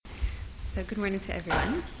So good morning to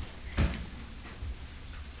everyone.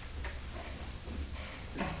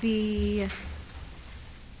 The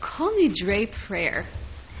Kol Nidrei prayer,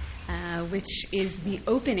 which is the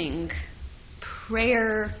opening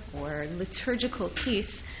prayer or liturgical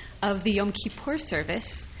piece of the Yom Kippur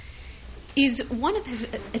service, has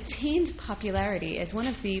attained popularity as one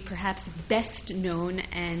of the perhaps best known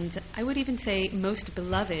and I would even say most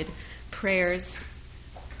beloved prayers,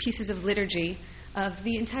 pieces of liturgy of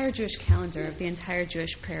the entire Jewish calendar, of the entire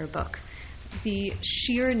Jewish prayer book. The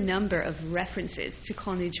sheer number of references to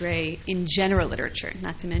Kol Nidrei in general literature,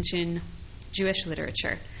 not to mention Jewish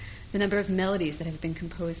literature, the number of melodies that have been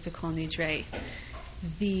composed to Kol Nidrei,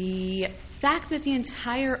 the fact that the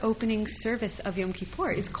entire opening service of Yom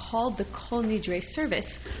Kippur is called the Kol Nidrei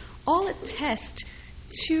service, all attest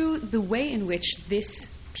to the way in which this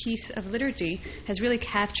piece of liturgy has really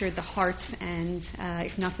captured the hearts and,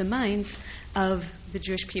 if not the minds, of the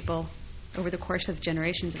Jewish people over the course of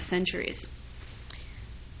generations, of centuries.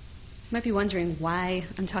 You might be wondering why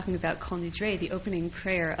I'm talking about Kol Nidrei, the opening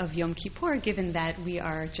prayer of Yom Kippur, given that we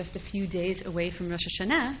are just a few days away from Rosh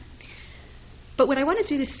Hashanah. But what I want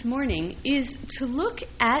to do this morning is to look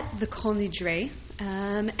at the Kol Nidrei,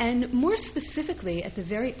 and more specifically at the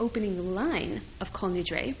very opening line of Kol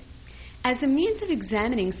Nidrei, as a means of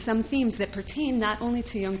examining some themes that pertain not only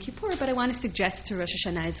to Yom Kippur, but I want to suggest to Rosh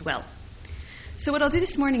Hashanah as well. So what I'll do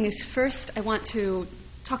this morning is first I want to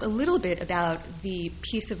talk a little bit about the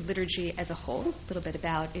piece of liturgy as a whole, a little bit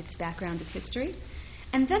about its background and history,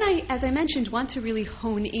 and then I, as I mentioned, want to really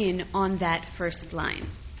hone in on that first line.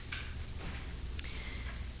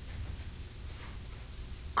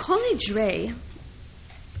 Kol Nidrei,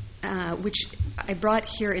 which I brought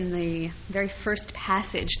here in the very first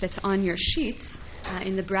passage that's on your sheets,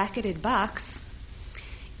 in the bracketed box,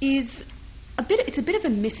 it's a bit of a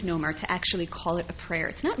misnomer to actually call it a prayer.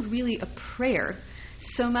 It's not really a prayer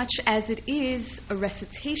so much as it is a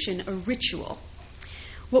recitation, a ritual.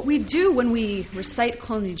 What we do when we recite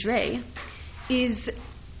Kol Nidrei is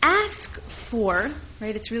ask for,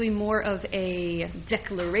 right, it's really more of a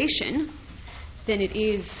declaration than it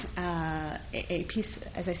is a piece,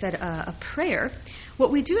 as I said, a prayer.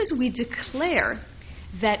 What we do is we declare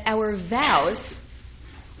that our vows,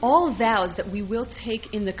 all vows that we will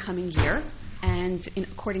take in the coming year, and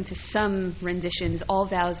according to some renditions, all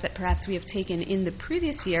vows that perhaps we have taken in the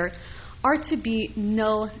previous year, are to be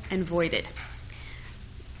null and voided.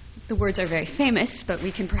 The words are very famous, but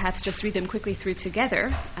we can perhaps just read them quickly through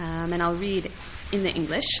together, and I'll read in the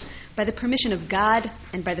English. By the permission of God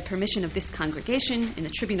and by the permission of this congregation, in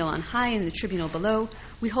the tribunal on high and the tribunal below,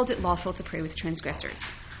 we hold it lawful to pray with transgressors.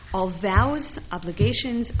 All vows,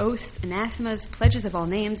 obligations, oaths, anathemas, pledges of all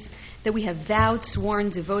names that we have vowed, sworn,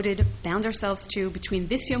 devoted, bound ourselves to between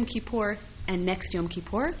this Yom Kippur and next Yom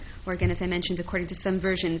Kippur, or again, as I mentioned, according to some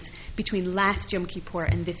versions, between last Yom Kippur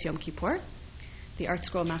and this Yom Kippur. The Art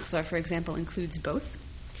Scroll Machzor, for example, includes both.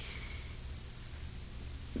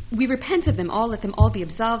 We repent of them all, let them all be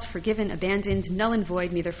absolved, forgiven, abandoned, null and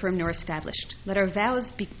void, neither firm nor established. Let our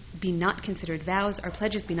vows be not considered vows, our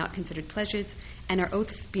pledges be not considered pledges, and our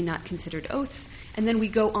oaths be not considered oaths. And then we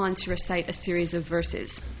go on to recite a series of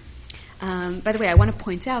verses. By the way, I want to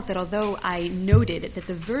point out that although I noted that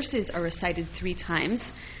the verses are recited 3 times,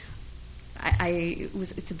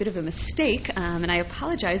 it's a bit of a mistake, and I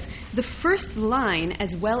apologize. The first line,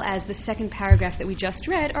 as well as the second paragraph that we just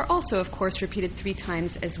read, are also, of course, repeated 3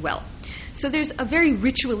 times as well. So there's a very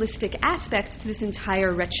ritualistic aspect to this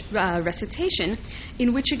entire recitation,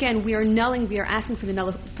 in which, again, we are asking for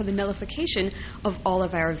the nullification of all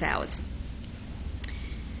of our vows.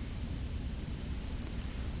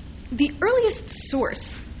 The earliest source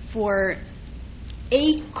for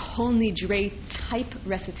a Kol Nidrei type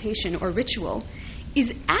recitation or ritual is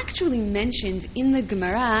actually mentioned in the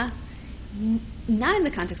Gemara, not in the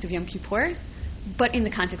context of Yom Kippur, but in the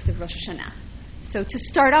context of Rosh Hashanah. So to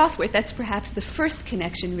start off with, that's perhaps the first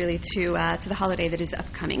connection really to the holiday that is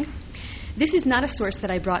upcoming. This is not a source that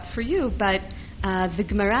I brought for you, but the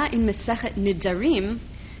Gemara in Masechet Nidarim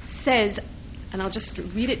says, and I'll just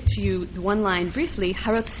read it to you, one line briefly,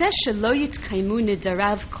 Harotzeh shelo yitkaimu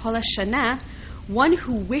nidarav kol hashana, one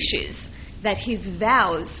who wishes that his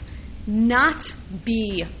vows not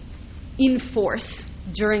be in force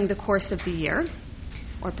during the course of the year,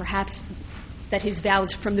 or perhaps that his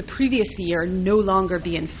vows from the previous year no longer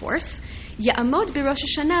be in force, Ya'amod b'Rosh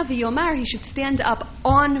Hashanah v'yomar, he should stand up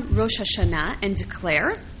on Rosh Hashanah and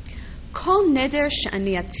declare, Kol neder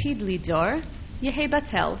she'ani atid lidor yehe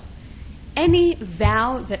batel. Any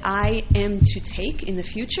vow that I am to take in the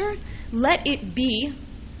future, let it be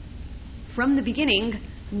from the beginning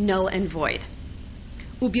null and void.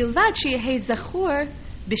 Ubilvad sheyehei zachor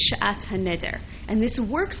b'sha'at haneder. And this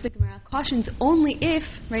works, the Gemara cautions, only if,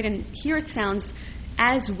 right, and here it sounds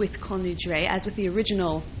as with Kol Nidrei, as with the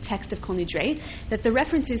original text of Kol Nidrei, that the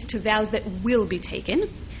reference is to vows that will be taken,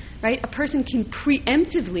 right? A person can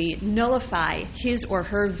preemptively nullify his or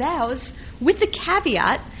her vows with the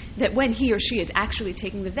caveat that when he or she is actually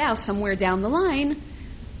taking the vow somewhere down the line,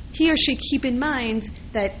 he or she keep in mind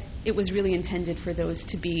that it was really intended for those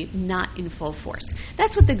to be not in full force.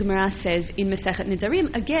 That's what the Gemara says in Masechet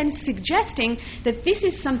Nedarim, again suggesting that this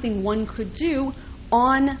is something one could do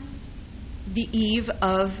on the eve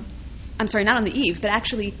of, I'm sorry, not on the eve, but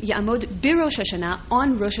actually Ya'amod B'Rosh Hashanah,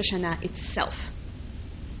 on Rosh Hashanah itself.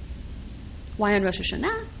 Why on Rosh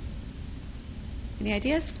Hashanah? Any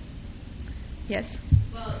ideas? Yes?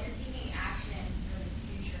 Well, you're taking action for the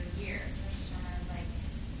future year. So Rosh Hashanah is like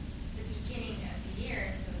the beginning of the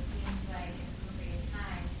year, so it seems like an appropriate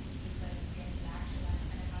time to take like preemptive action on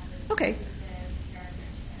kind of Okay.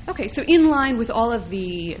 Okay, so in line with all of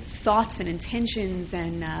the thoughts and intentions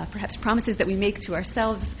and perhaps promises that we make to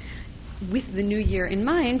ourselves with the new year in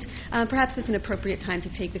mind, perhaps it's an appropriate time to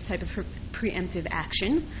take this type of preemptive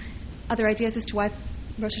action. Other ideas as to why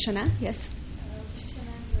Rosh Hashanah? Yes? Rosh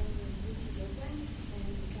Hashanah is when the book is open and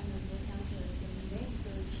you kind of work out the name. So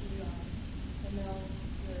if you know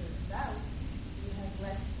your vows, you have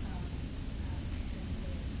less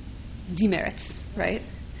demerits, right?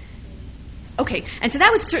 Okay, and so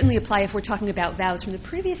that would certainly apply if we're talking about vows from the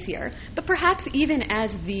previous year, but perhaps even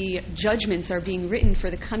as the judgments are being written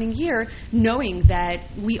for the coming year, knowing that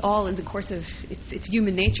we all, in the course of it's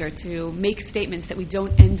human nature to make statements that we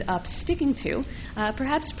don't end up sticking to,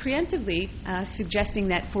 perhaps preemptively suggesting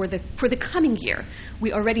that for the coming year,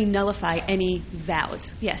 we already nullify any vows.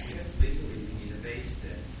 Yes? I guess legally we need a base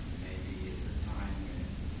that maybe it's a time when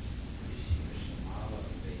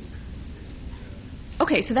the base comes sitting.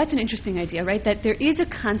 Okay, so that's an interesting idea, right? That there is a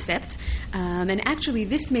concept, and actually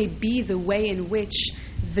this may be the way in which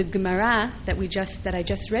the Gemara that I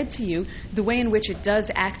just read to you, the way in which it does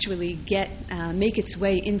actually make its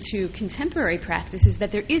way into contemporary practice is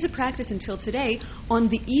that there is a practice until today on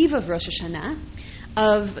the eve of Rosh Hashanah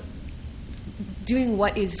of doing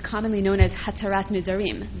what is commonly known as Hatarat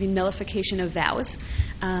Nidarim, the nullification of vows.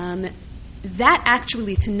 That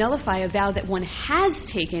actually, to nullify a vow that one has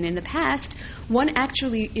taken in the past, one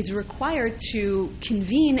actually is required to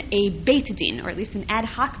convene a Beit Din, or at least an ad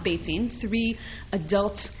hoc Beit Din, 3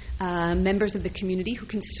 adult members of the community who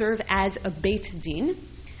can serve as a Beit Din,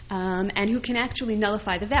 and who can actually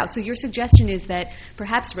nullify the vow. So your suggestion is that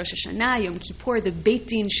perhaps Rosh Hashanah, Yom Kippur, the Beit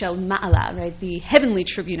Din Shel Ma'ala, right, the heavenly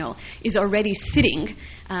tribunal, is already sitting,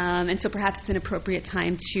 and so perhaps it's an appropriate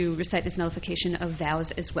time to recite this nullification of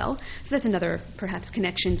vows as well. So that's another, perhaps,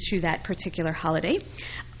 connection to that particular holiday.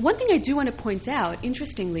 One thing I do want to point out,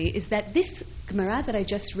 interestingly, is that this Gemara that I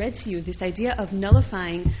just read to you, this idea of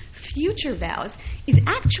nullifying future vows, is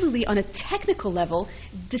actually, on a technical level,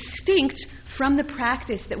 distinct from the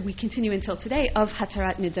practice that we continue until today of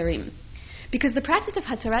Hatarat Nidarim. Because the practice of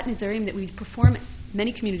Hatarat Nidarim that we perform,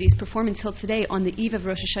 many communities perform until today on the eve of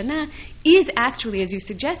Rosh Hashanah, is actually, as you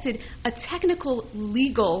suggested, a technical,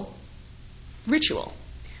 legal ritual.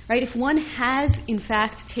 Right? If one has, in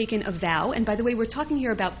fact, taken a vow, and by the way, we're talking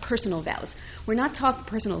here about personal vows. We're not talking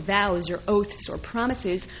personal vows or oaths or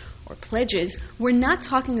promises or pledges. We're not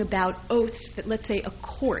talking about oaths that, let's say, a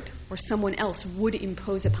court or someone else would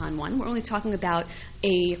impose upon one. We're only talking about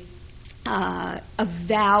a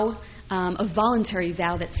vow, a voluntary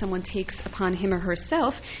vow that someone takes upon him or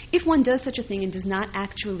herself. If one does such a thing and does not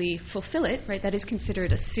actually fulfill it, right, that is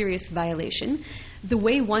considered a serious violation. The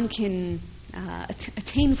way one can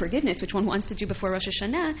attain forgiveness, which one wants to do before Rosh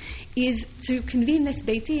Hashanah, is to convene this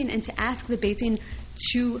Beit Din and to ask the Beit Din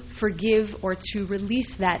to forgive or to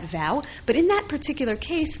release that vow. But in that particular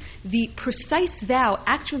case, the precise vow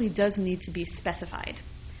actually does need to be specified.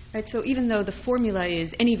 Right? So even though the formula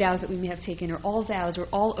is any vows that we may have taken or all vows or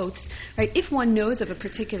all oaths, right, if one knows of a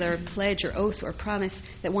particular pledge or oath or promise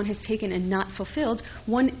that one has taken and not fulfilled,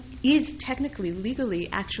 one is technically, legally,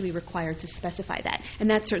 actually required to specify that. And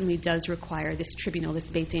that certainly does require this tribunal, this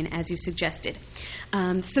Beit Din, as you suggested.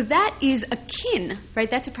 So that is akin,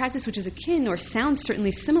 right? That's a practice which is akin or sounds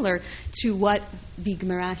certainly similar to what the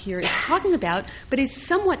Gemara here is talking about, but is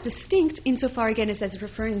somewhat distinct insofar, again, as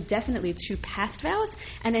referring definitely to past vows,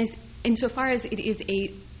 and as insofar as it is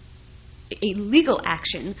a legal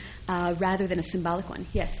action rather than a symbolic one.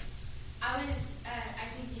 Yes? I think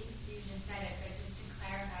you just said it, but just to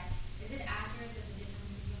clarify, is it accurate that the difference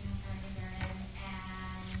between Hatarat Nidarim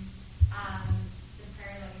and the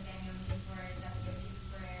prayer that we sang Yom Kippur is that the Yom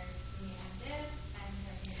Kippur prayer is preemptive, and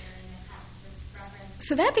Hatarat Nidarim has this reference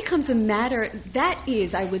So that becomes a matter, that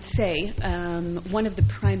is, I would say, one of the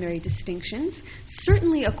primary distinctions.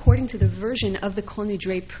 Certainly according to the version of the Kol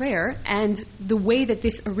Nidrei prayer and the way that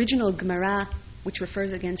this original Gemara, which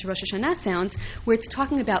refers again to Rosh Hashanah, sounds, where it's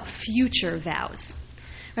talking about future vows.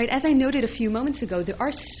 Right? As I noted a few moments ago, there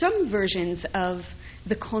are some versions of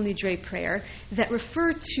the Kol Nidrei prayer that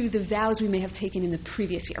refer to the vows we may have taken in the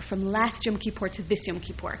previous year, from last Yom Kippur to this Yom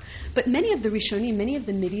Kippur. But many of the Rishonim, many of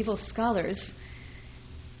the medieval scholars,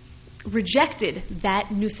 rejected that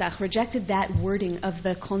nusach, rejected that wording of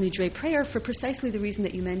the Kol Nidrei prayer for precisely the reason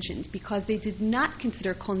that you mentioned, because they did not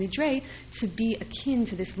consider Kol Nidrei to be akin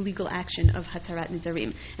to this legal action of Hatarat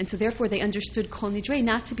Nidarim. And so therefore they understood Kol Nidrei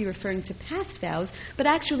not to be referring to past vows, but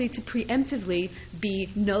actually to preemptively be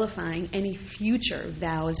nullifying any future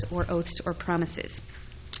vows or oaths or promises.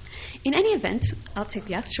 In any event, I'll take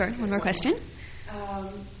one more question.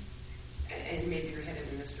 And maybe you're headed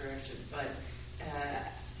in this direction, but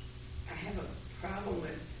I have a problem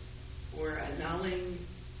with we're annulling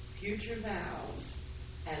future vows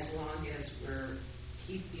as long as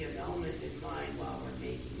keep the annulment in mind while we're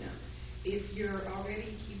making them. If you're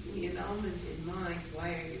already keeping the annulment in mind,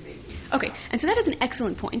 why are you making them? Okay, and so that is an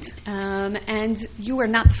excellent point. And you are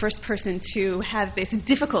not the first person to have this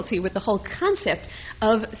difficulty with the whole concept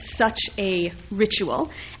of such a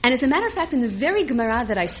ritual. And as a matter of fact, in the very Gemara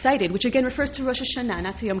that I cited, which again refers to Rosh Hashanah,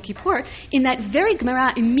 not to Yom Kippur, in that very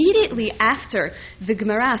Gemara, immediately after the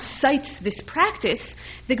Gemara cites this practice,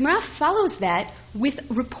 the Gemara follows that with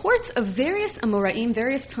reports of various Amoraim,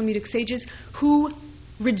 various Talmudic sages, who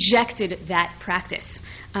rejected that practice.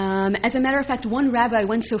 As a matter of fact, one rabbi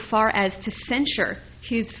went so far as to censure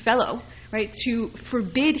his fellow, right, to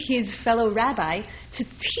forbid his fellow rabbi to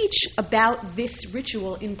teach about this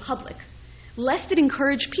ritual in public, lest it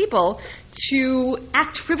encourage people to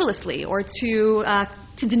act frivolously or to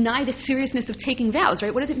deny the seriousness of taking vows,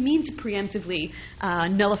 right? What does it mean to preemptively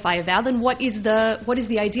nullify a vow? Then what is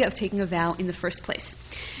the idea of taking a vow in the first place?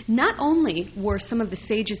 Not only were some of the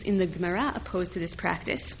sages in the Gemara opposed to this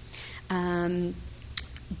practice,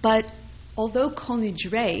 but although Kol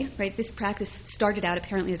Nidrei, right, this practice started out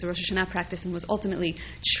apparently as a Rosh Hashanah practice and was ultimately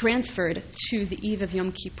transferred to the eve of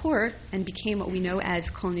Yom Kippur and became what we know as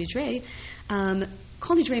Kol Nidrei,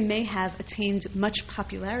 Kol Nidrei may have attained much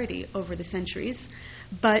popularity over the centuries,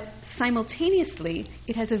 but simultaneously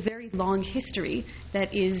it has a very long history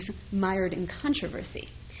that is mired in controversy.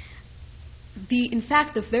 In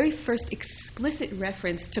fact, the very first explicit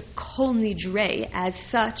reference to Kol Nidrei as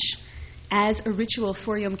such, as a ritual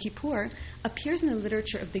for Yom Kippur, appears in the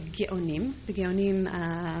literature of the Geonim. The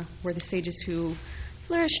Geonim were the sages who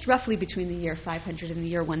flourished roughly between the year 500 and the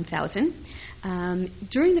year 1000.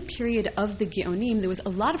 During the period of the Geonim, there was a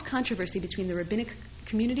lot of controversy between the rabbinic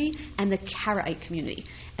community and the Karaite community.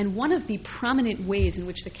 And one of the prominent ways in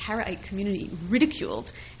which the Karaite community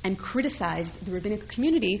ridiculed and criticized the rabbinic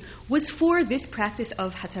community was for this practice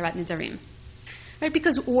of Hatarat Nidarim. Right?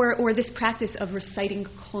 Because, or this practice of reciting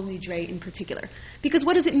Kol Nidrei in particular. Because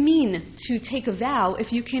what does it mean to take a vow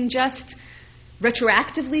if you can just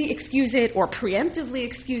retroactively excuse it or preemptively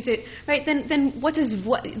excuse it, right? Then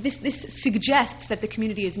this suggests that the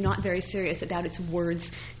community is not very serious about its words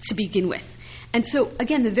to begin with. And so,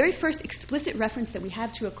 again, the very first explicit reference that we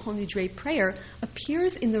have to a Kol Nidrei prayer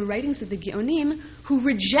appears in the writings of the Geonim, who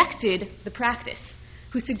rejected the practice,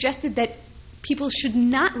 who suggested that people should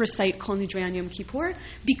not recite Kol Nidrei on Yom Kippur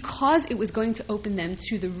because it was going to open them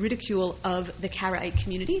to the ridicule of the Karaite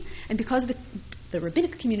community, and because the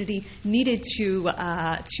rabbinic community needed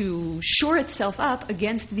to shore itself up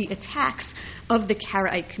against the attacks of the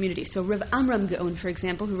Karaite community. So Rav Amram Gaon, for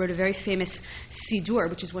example, who wrote a very famous Sidur,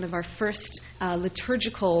 which is one of our first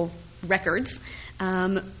liturgical records,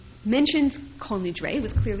 mentioned Kol Nidrei,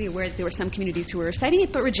 was clearly aware that there were some communities who were reciting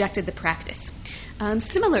it, but rejected the practice.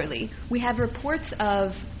 Similarly, we have reports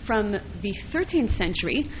from the 13th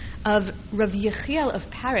century of Rav Yechiel of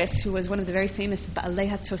Paris, who was one of the very famous Ba'alei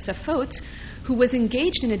HaTosafot, who was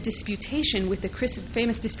engaged in a disputation with the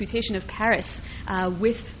famous disputation of Paris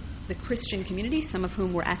with the Christian community, some of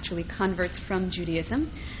whom were actually converts from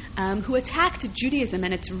Judaism, who attacked Judaism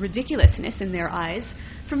and its ridiculousness in their eyes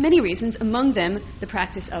for many reasons, among them the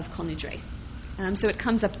practice of Kol Nidrei. So it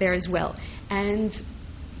comes up there as well. And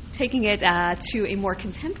taking it to a more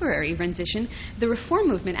contemporary rendition, the Reform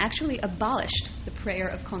movement actually abolished the prayer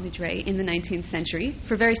of Kol Nidrei in the 19th century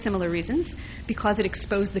for very similar reasons, because it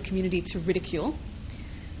exposed the community to ridicule.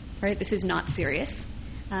 Right? This is not serious.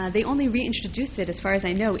 They only reintroduced it, as far as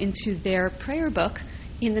I know, into their prayer book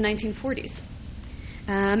in the 1940s.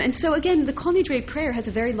 And so again, the Kol Nidrei prayer has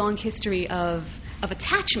a very long history of of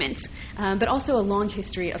attachment, but also a long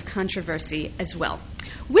history of controversy as well.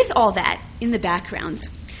 With all that in the background,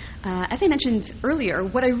 as I mentioned earlier,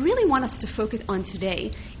 what I really want us to focus on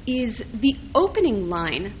today is the opening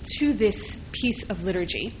line to this piece of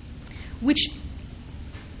liturgy, which,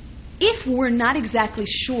 if we're not exactly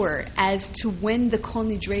sure as to when the Kol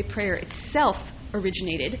Nidrei prayer itself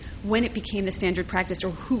originated, when it became the standard practice,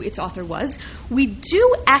 or who its author was, we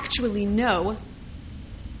do actually know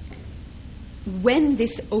when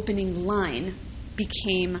this opening line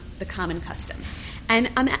became the common custom. And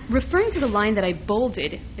I'm referring to the line that I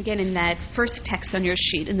bolded, again in that first text on your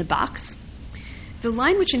sheet in the box, the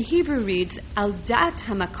line which in Hebrew reads, Al dat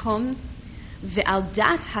hamakom ve'al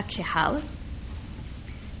dat hakehal,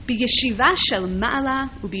 b'yeshiva shel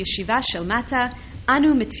ma'ala u'b'yeshiva shel mata,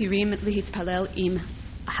 anu metirim lihitpalel im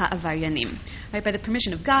ha'avaryanim. Right, by the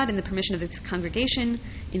permission of God and the permission of its congregation,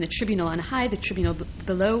 in the tribunal on high, the tribunal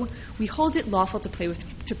below, we hold it lawful to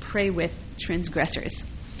pray with transgressors.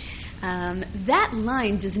 That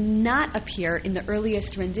line does not appear in the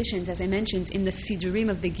earliest renditions, as I mentioned, in the Sidurim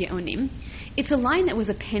of the Geonim. It's a line that was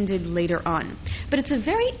appended later on, but it's a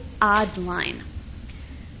very odd line.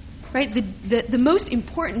 Right, the most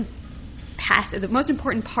important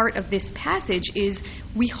part of this passage is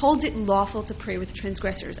we hold it lawful to pray with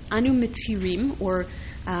transgressors. Anu metirim, or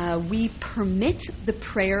we permit the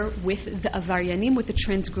prayer with the avaryanim, with the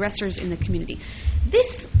transgressors in the community.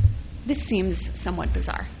 This seems somewhat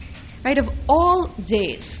bizarre. Right, of all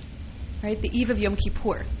days, right, the eve of Yom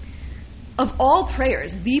Kippur, of all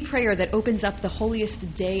prayers, the prayer that opens up the holiest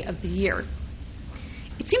day of the year,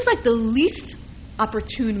 it seems like the least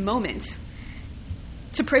opportune moment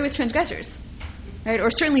to pray with transgressors, right, or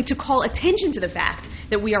certainly to call attention to the fact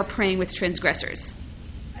that we are praying with transgressors.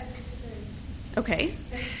 Okay.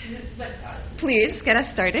 Please, get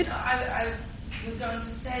us started. I was going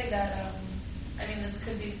to say that, this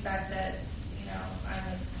could be the fact that, I'm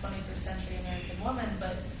a 21st century American woman,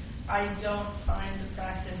 but I don't find the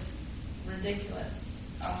practice ridiculous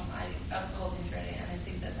of Kol Nidrei, and I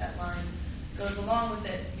think that line goes along with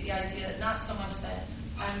it, the idea that not so much that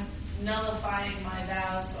I'm nullifying my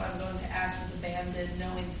vows, so I'm going to act with abandon,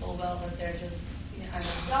 knowing full well that they're just, I'm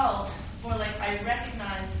absolved, more like I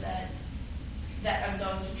recognize that I'm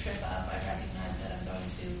going to trip up, I recognize that I'm going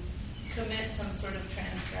to commit some sort of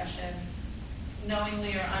transgression,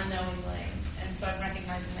 knowingly or unknowingly. And so I'm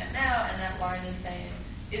recognizing that now, and that line is saying,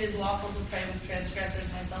 it is lawful to pray with transgressors,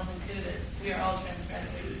 myself included. We are all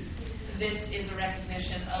transgressors. This is a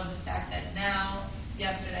recognition of the fact that now,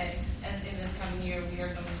 yesterday, and in this coming year, we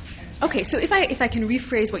are going to transgress. Okay, so if I can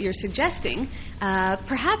rephrase what you're suggesting,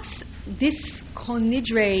 perhaps this Kol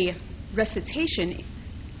Nidrei recitation,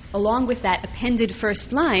 along with that appended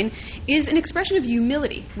first line, is an expression of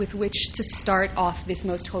humility with which to start off this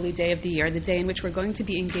most holy day of the year, the day in which we're going to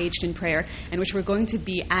be engaged in prayer, and which we're going to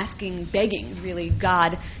be begging, really,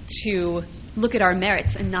 God to look at our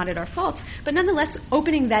merits and not at our faults, but nonetheless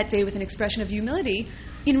opening that day with an expression of humility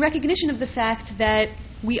in recognition of the fact that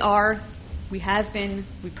we have been,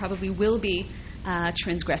 we probably will be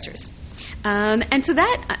transgressors. And so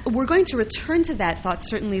that, we're going to return to that thought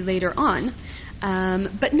certainly later on.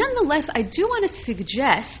 But nonetheless, I do want to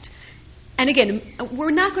suggest, and again,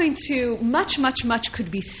 we're not going to, much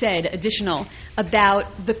could be said additional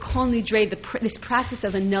about the Kol Nidrei, this practice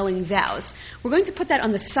of annulling vows. We're going to put that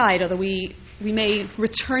on the side, although we may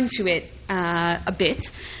return to it a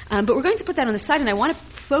bit. But we're going to put that on the side, and I want to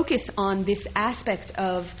focus on this aspect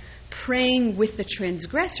of praying with the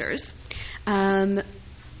transgressors.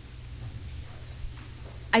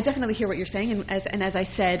 I definitely hear what you're saying, and as I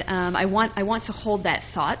said, I want to hold that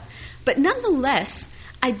thought. But nonetheless,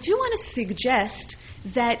 I do want to suggest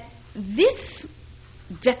that this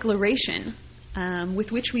declaration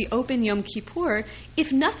with which we open Yom Kippur,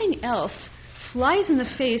 if nothing else, flies in the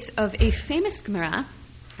face of a famous Gemara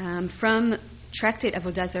from Tractate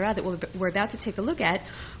Avodah Zarah that we're about to take a look at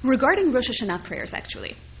regarding Rosh Hashanah prayers,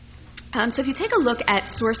 actually. So if you take a look at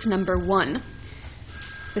source number 1,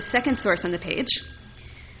 the second source on the page,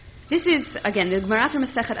 this is, again, the Gemara from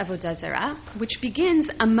Masechet Avodah Zarah, which begins,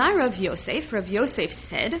 Amar Rav Yosef. Rav Yosef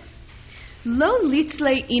said, Lo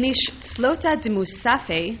litzle inish tzlota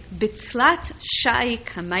demusafe bitlat shai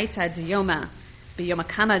kamaita diyoma biyoma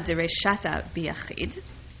kama dereshata biyachid.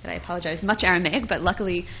 I apologize, much Aramaic, but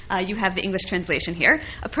luckily you have the English translation here.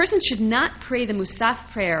 A person should not pray the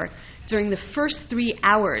Musaf prayer during the first 3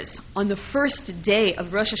 hours on the first day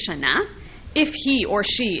of Rosh Hashanah if he or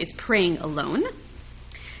she is praying alone.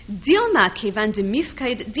 Dilma kevan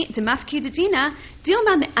demafkid dina,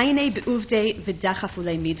 dilma me'aine be'uvde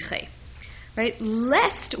v'dachafule midche. right?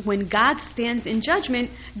 Lest when God stands in judgment,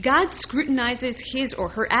 God scrutinizes his or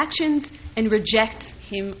her actions and rejects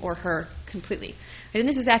him or her completely. And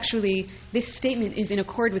this statement is in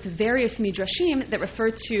accord with various midrashim that refer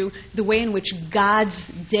to the way in which God's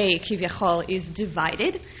day, kivyachol, is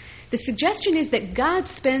divided. The suggestion is that God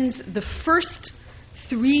spends the first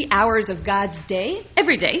 3 hours of God's day,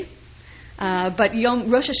 every day, but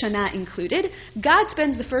Rosh Hashanah included, God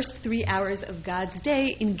spends the first 3 hours of God's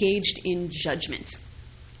day engaged in judgment.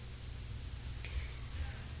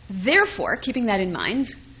 Therefore, keeping that in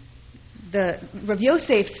mind, the Rav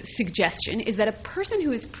Yosef's suggestion is that a person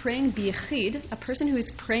who is praying biyachid, a person who is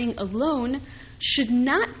praying alone, should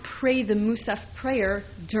not pray the Musaf prayer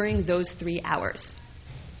during those 3 hours.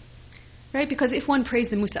 Right? Because if one prays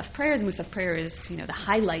the Musaf prayer is, the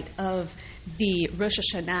highlight of the Rosh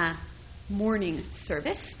Hashanah morning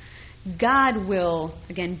service. God will,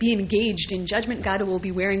 again, be engaged in judgment. God will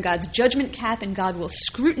be wearing God's judgment cap, and God will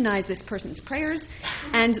scrutinize this person's prayers,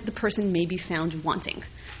 and the person may be found wanting.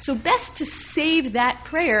 So best to save that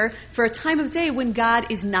prayer for a time of day when God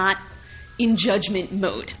is not in judgment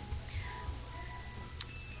mode.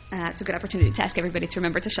 It's a good opportunity to ask everybody to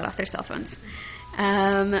remember to shut off their cell phones.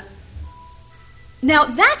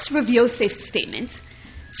 Now, that's Rav Yosef's statement,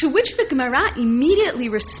 to which the Gemara immediately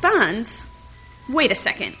responds, wait a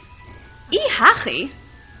second, Ihachi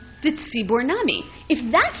ditzibur nami.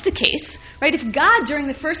 If that's the case, right, if God during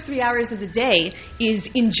the first 3 hours of the day is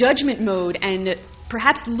in judgment mode and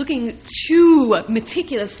perhaps looking too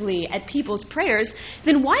meticulously at people's prayers,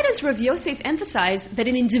 then why does Rav Yosef emphasize that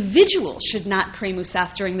an individual should not pray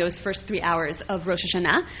Musaf during those first 3 hours of Rosh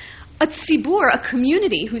Hashanah? A tzibur, a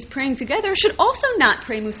community who's praying together, should also not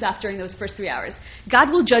pray Musaf during those first 3 hours. God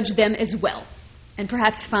will judge them as well, and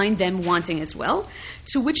perhaps find them wanting as well.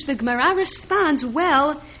 To which the Gemara responds,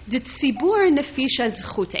 well, the tzibur nefisha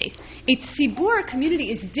zchute. A tzibur, a community,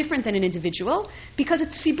 is different than an individual because a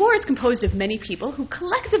tzibur is composed of many people who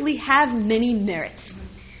collectively have many merits.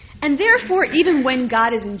 And therefore, even when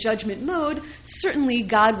God is in judgment mode, certainly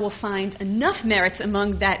God will find enough merits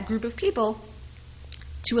among that group of people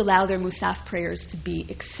to allow their Musaf prayers to be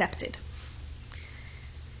accepted.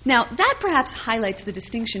 Now, that perhaps highlights the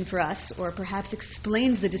distinction for us, or perhaps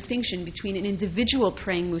explains the distinction between an individual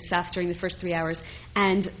praying Musaf during the first 3 hours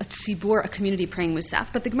and a tzibur, a community praying Musaf.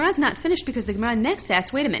 But the Gemara is not finished because the Gemara next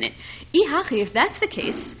asks, wait a minute, Ihachi, if that's the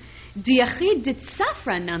case, diachid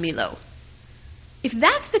ditzafra namilo. If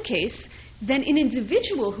that's the case, then an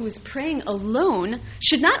individual who is praying alone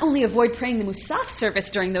should not only avoid praying the Musaf service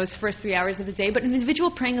during those first 3 hours of the day, but an individual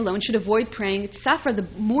praying alone should avoid praying Tzafra, the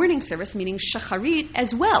morning service, meaning Shacharit,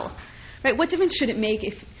 as well. Right? What difference should it make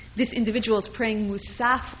if this individual is praying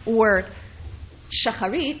Musaf or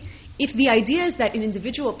Shacharit, if the idea is that an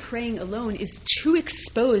individual praying alone is too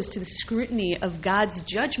exposed to the scrutiny of God's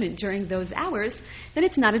judgment during those hours, then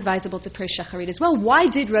it's not advisable to pray Shacharit as well. Why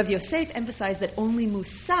did Rav Yosef emphasize that only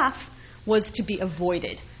Musaf was to be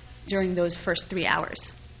avoided during those first 3 hours?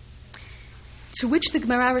 To which the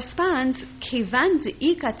Gemara responds, Kevan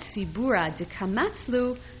de'ika tzibura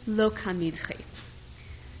dekamatzlu lo kamidche.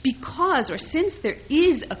 Because, or since there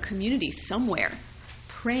is a community somewhere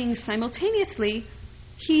praying simultaneously,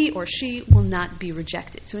 he or she will not be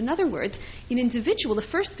rejected. So in other words, an individual, the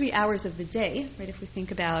first 3 hours of the day, right, if we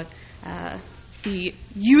think about the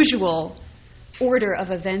usual order of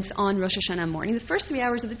events on Rosh Hashanah morning, the first 3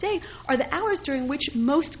 hours of the day are the hours during which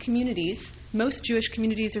most Jewish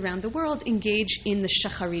communities around the world engage in the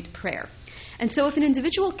Shacharit prayer. And so if an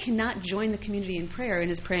individual cannot join the community in prayer and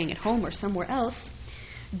is praying at home or somewhere else,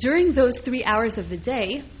 during those 3 hours of the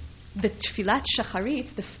day, the Tfilat Shacharit,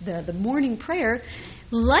 the morning prayer,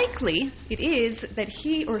 likely it is that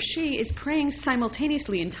he or she is praying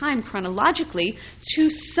simultaneously in time, chronologically, to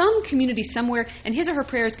some community somewhere, and his or her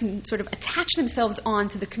prayers can sort of attach themselves on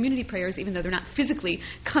to the community prayers, even though they're not physically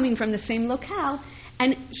coming from the same locale,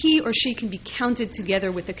 and he or she can be counted together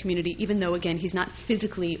with the community, even though, again, he's not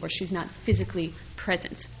physically or she's not physically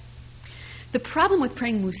present. The problem with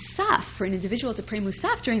praying Musaf, for an individual to pray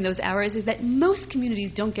Musaf during those hours, is that most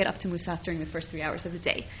communities don't get up to Musaf during the first 3 hours of the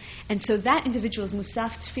day. And so that individual's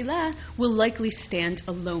Musaf Tefillah will likely stand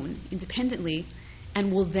alone, independently,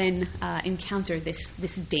 and will then encounter this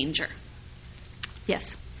danger. Yes?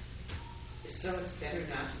 So it's better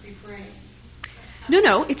not to be praying?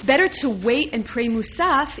 No, it's better to wait and pray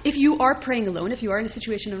Musaf if you are praying alone, if you are in a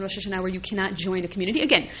situation in Rosh Hashanah where you cannot join a community.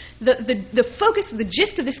 Again, the focus, the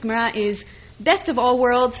gist of this Gemara is, best of all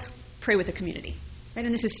worlds, pray with the community. Right?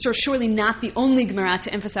 And this is surely not the only Gemara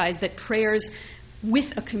to emphasize that prayers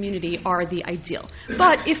with a community are the ideal.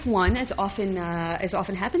 But if one, as often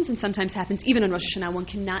happens, and sometimes happens even on Rosh Hashanah, one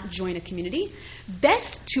cannot join a community,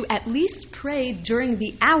 best to at least pray during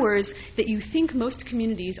the hours that you think most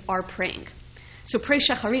communities are praying. So pray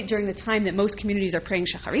Shacharit during the time that most communities are praying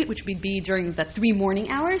Shacharit, which would be during the 3 morning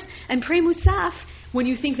hours, and pray Musaf when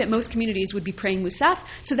you think that most communities would be praying Musaf,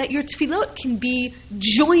 so that your tefillot can be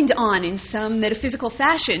joined on in some metaphysical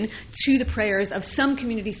fashion to the prayers of some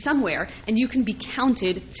community somewhere, and you can be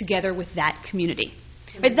counted together with that community.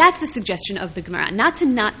 Right? That's the suggestion of the Gemara. Not to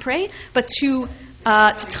not pray, but to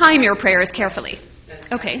time your prayers carefully.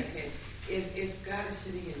 Okay. If God is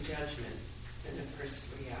sitting in judgment in the first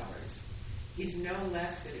 3 hours, He's no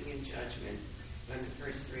less sitting in judgment in the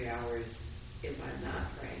first 3 hours if I'm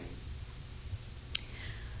not praying.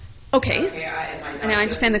 Okay. And I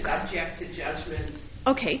understand the subject to judgment.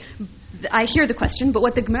 Okay. I hear the question, but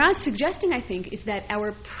what the Gemara is suggesting, I think, is that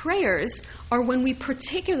our prayers are when we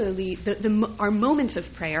particularly, our moments of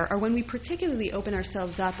prayer are when we particularly open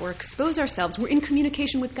ourselves up or expose ourselves. We're in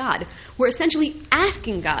communication with God. We're essentially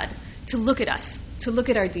asking God to look at us, to look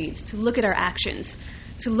at our deeds, to look at our actions,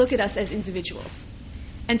 to look at us as individuals.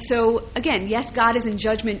 And so, again, yes, God is in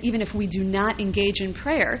judgment even if we do not engage in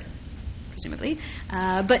prayer, presumably,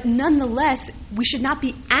 but nonetheless, we should not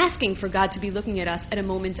be asking for God to be looking at us at a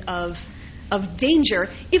moment of danger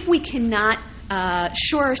if we cannot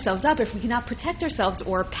shore ourselves up, if we cannot protect ourselves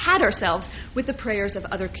or pad ourselves with the prayers of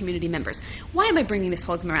other community members. Why am I bringing this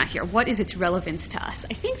whole Gemara here? What is its relevance to us?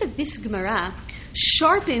 I think that this Gemara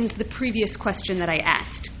sharpens the previous question that I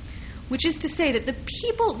asked, which is to say that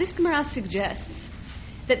this Gemara suggests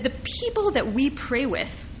that the people that we pray with,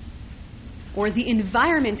 or the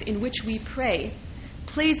environment in which we pray,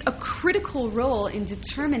 plays a critical role in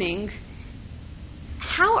determining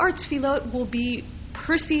how our tefillot will be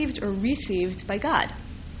perceived or received by God.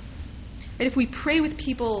 And if we pray with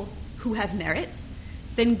people who have merit,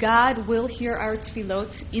 then God will hear our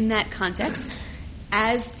tefillot in that context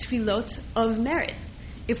as tefillot of merit.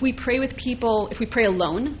 If we pray with people, if we pray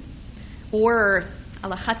alone, or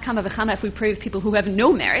alachat kama v'chama, if we pray with people who have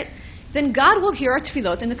no merit, then God will hear our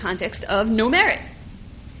tefillot in the context of no merit.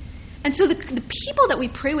 And so the people that we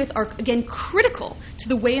pray with are, again, critical to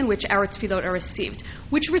the way in which our tefillot are received,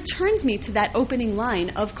 which returns me to that opening line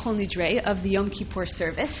of Kol Nidrei, of the Yom Kippur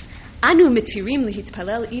service, Anu mitirim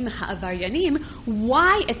lihitpalel im ha'avaryanim.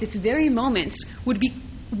 Why at this very moment would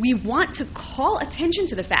we want to call attention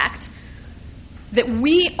to the fact that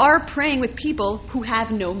we are praying with people who have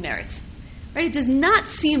no merit? Right? It does not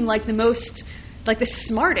seem like the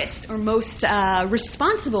smartest or most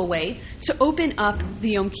responsible way to open up the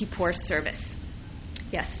Yom Kippur service.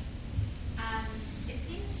 Yes? It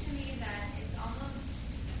seems to me that it's almost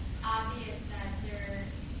obvious that they're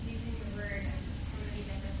using the word of somebody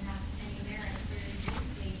that doesn't have any merit very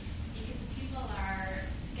loosely, because people are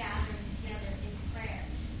gathering together in prayer.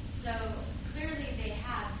 So clearly they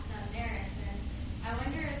have some merit, and I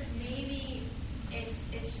wonder if maybe it's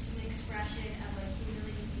just an expression of like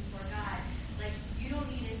humility before God. Like, you don't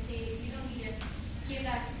need to give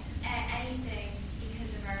us anything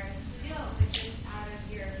because of our skill, but just out of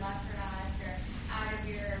your love for us or out of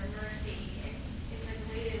your mercy. It's like a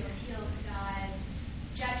way to appeal to God's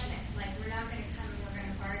judgment. Like, we're not going to come and we're going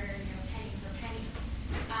to barter, penny for penny.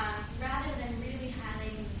 Rather than really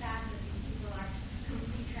highlighting the fact that these people are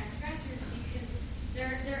complete transgressors because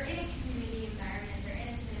they're in a community environment, they're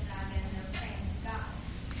in a synagogue, and they're praying to God.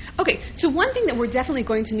 Okay, so one thing that we're definitely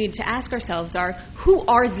going to need to ask ourselves are, who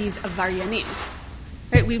are these avaryanim?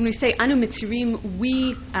 Right, when we say anu mitzirim,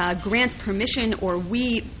 we grant permission or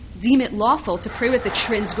we deem it lawful to pray with the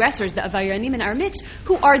transgressors, the avaryanim in our midst.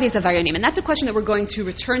 Who are these avaryanim? And that's a question that we're going to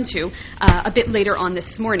return to a bit later on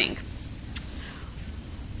this morning.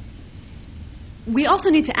 We also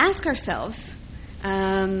need to ask ourselves,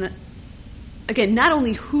 again, not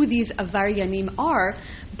only who these avaryanim are,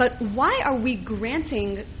 but why are we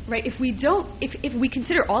granting, right, if we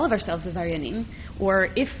consider all of ourselves avaryanim, or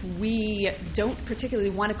if we don't particularly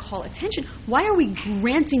want to call attention, why are we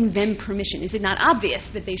granting them permission? Is it not obvious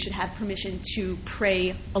that they should have permission to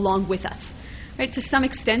pray along with us? Right? To some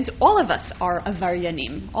extent, all of us are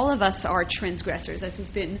avaryanim. All of us are transgressors, as has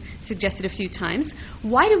been suggested a few times.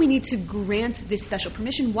 Why do we need to grant this special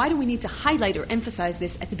permission? Why do we need to highlight or emphasize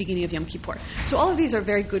this at the beginning of Yom Kippur? So all of these are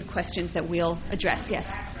very good questions that we'll address. Yes,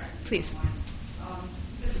 please.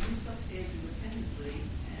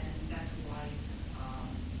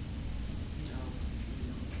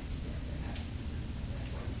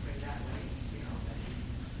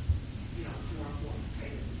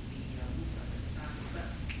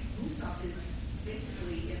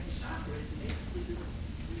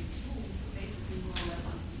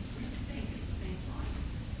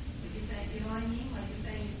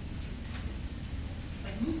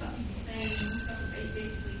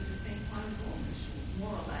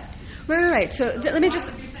 Right. So let me just.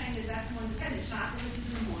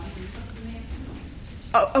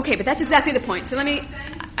 Oh, okay, but that's exactly the point. So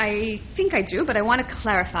I think I do, but I want to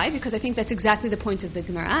clarify because I think that's exactly the point of the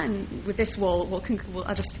Gemara. And with this,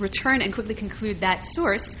 I'll just return and quickly conclude that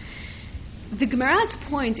source. The Gemara's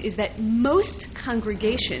point is that most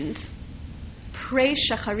congregations pray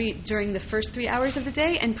Shacharit during the first 3 hours of the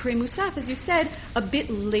day and pray Musaf, as you said, a bit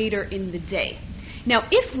later in the day. Now,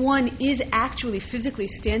 if one is actually physically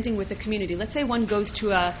standing with the community, let's say one goes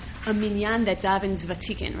to a minyan that davens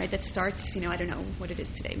vatikin, right, that starts, I don't know what it is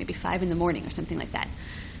today, maybe 5 in the morning or something like that.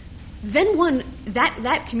 Then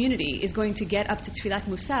that community is going to get up to Tfilat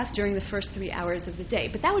Musaf during the first 3 hours of the day.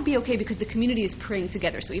 But that would be okay because the community is praying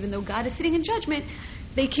together. So even though God is sitting in judgment,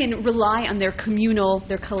 they can rely on their communal,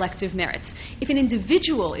 their collective merits. If an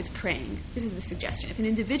individual is praying, this is the suggestion, if an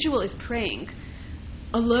individual is praying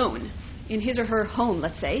alone in his or her home,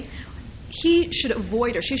 let's say, he should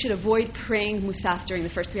avoid or she should avoid praying Musaf during the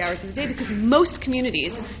first 3 hours of the day because most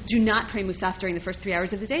communities do not pray Musaf during the first 3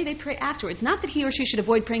 hours of the day. They pray afterwards. Not that he or she should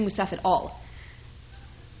avoid praying Musaf at all.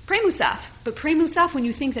 Pray Musaf, but pray Musaf when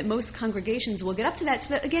you think that most congregations will get up to that so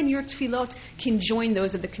that, again, your tefillot can join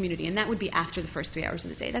those of the community, and that would be after the first 3 hours of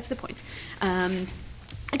the day. That's the point.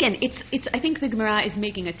 Again, I think the Gemara is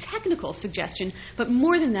making a technical suggestion, but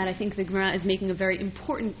more than that, I think the Gemara is making a very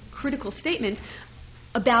important, critical statement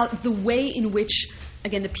about the way in which,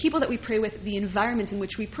 again, the people that we pray with, the environment in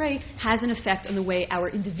which we pray, has an effect on the way our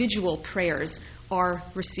individual prayers are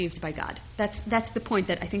received by God. That's the point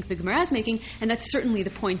that I think the Gemara is making, and that's certainly the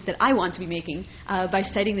point that I want to be making by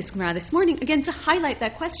citing this Gemara this morning, again, to highlight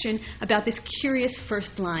that question about this curious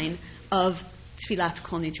first line of Tfilat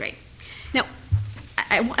Kol Nidrei. Now,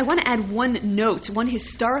 I want to add one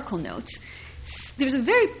historical note. There's a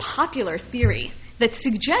very popular theory that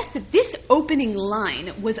suggests that this opening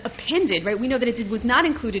line was appended, right? We know that it was not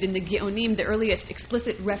included in the Geonim, the earliest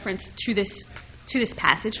explicit reference to this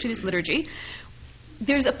passage, to this liturgy.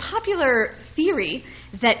 There's a popular theory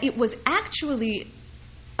that it was actually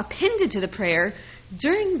appended to the prayer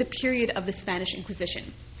during the period of the Spanish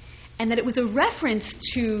Inquisition, and that it was a reference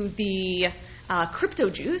to the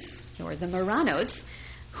crypto-Jews, or the Marranos,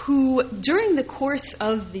 who during the course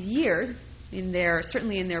of the year,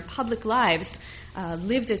 certainly in their public lives,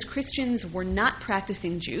 lived as Christians, were not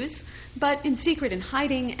practicing Jews, but in secret and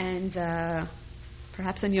hiding, and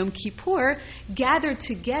perhaps on Yom Kippur, gathered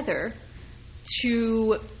together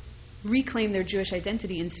to reclaim their Jewish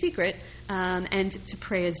identity in secret and to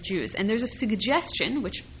pray as Jews. And there's a suggestion,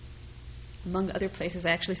 which among other places I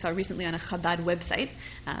actually saw recently on a Chabad website.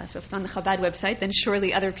 So if it's on the Chabad website, then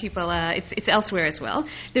surely other people, it's elsewhere as well.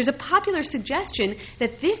 There's a popular suggestion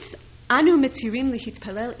that this Anu Metirim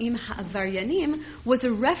Lihitpalel Im Ha'avaryanim was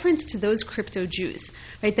a reference to those crypto-Jews,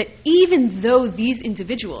 right? That even though these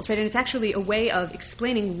individuals, right, and it's actually a way of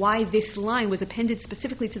explaining why this line was appended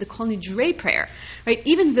specifically to the Kol Nidrei prayer, right?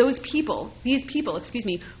 Even these people,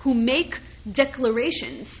 who make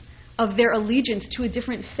declarations of their allegiance to a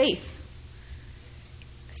different faith,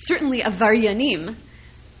 certainly Avaryanim,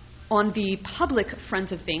 on the public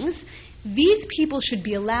front of things, these people should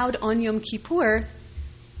be allowed on Yom Kippur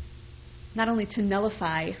not only to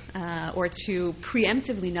nullify or to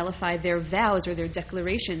preemptively nullify their vows or their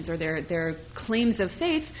declarations or their claims of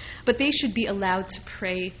faith, but they should be allowed to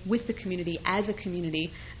pray with the community as a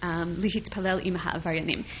community, lihitpalel im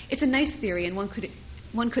ha'avaryanim. It's a nice theory, and one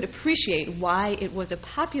could appreciate why it was a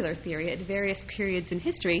popular theory at various periods in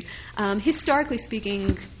history. Historically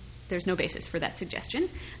speaking, there's no basis for that suggestion.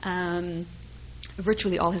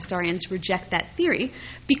 Virtually all historians reject that theory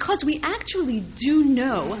because we actually do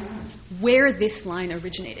know where this line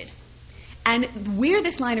originated. And where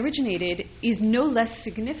this line originated is no less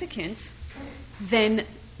significant than,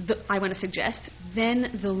 I want to suggest,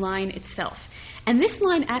 than the line itself. And this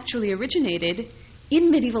line actually originated in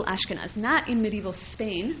medieval Ashkenaz, not in medieval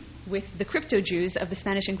Spain with the crypto-Jews of the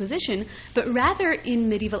Spanish Inquisition, but rather in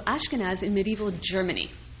medieval Ashkenaz, in medieval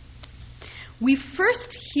Germany. We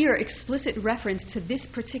first hear explicit reference to this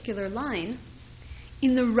particular line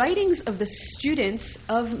in the writings of the students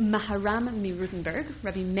of Maharam Rutenberg,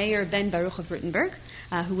 Rabbi Meir ben Baruch of Rutenberg,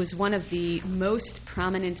 who was one of the most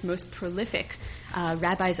prominent, most prolific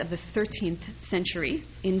rabbis of the 13th century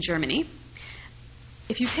in Germany.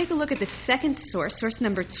 If you take a look at the second source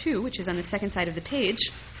number 2, which is on the second side of the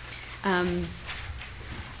page,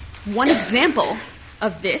 one example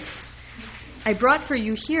of this I brought for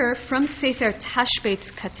you here from Sefer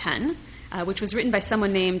Tashbetz Katan, which was written by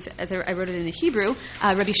someone named, as I wrote it in the Hebrew,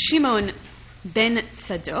 Rabbi Shimon ben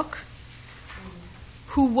Tzadok,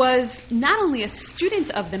 who was not only a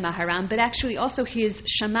student of the Maharam, but actually also his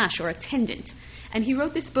shamash, or attendant. And he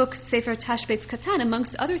wrote this book, Sefer Tashbetz Katan,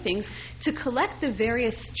 amongst other things, to collect the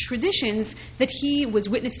various traditions that he was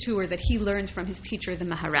witness to or that he learned from his teacher, the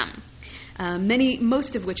Maharam.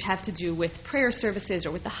 Most of which have to do with prayer services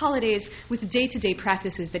or with the holidays, with day-to-day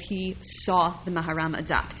practices that he saw the Maharam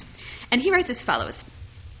adopt. And he writes as follows,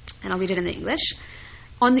 and I'll read it in the English.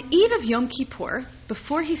 On the eve of Yom Kippur,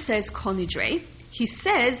 before he says Kol Nidre, he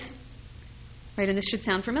says, right, and this should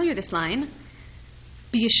sound familiar, this line,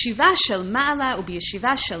 B'yeshiva shel ma'ala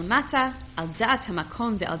u'b'yeshiva shel mata al da'at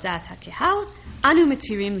ha'makom ve'al da'at ha'kehal anu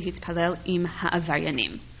metirim l'hitpalel im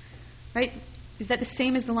ha'avaryanim. Right? Is that the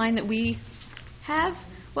same as the line that we have?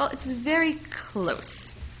 Well, it's very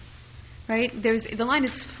close. Right? The line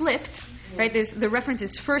is flipped. Right? The reference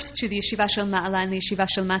is first to the yeshiva shel ma'ala and the yeshiva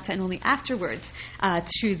shel mata, and only afterwards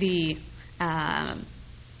to the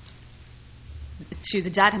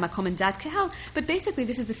dat hamakom and dat kehal. But basically,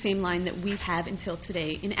 this is the same line that we have until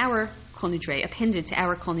today in our Kol Nidre, appended to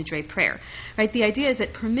our Kol Nidre prayer. Right? The idea is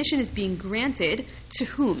that permission is being granted to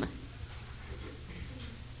whom?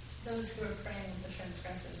 Those who are praying with the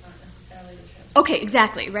transgressors, not necessarily the transgressors. Okay,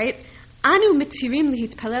 exactly, right? Anu mitirim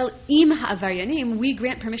lihitpalel im ha'avaryanim. We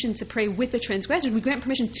grant permission to pray with the transgressors. We grant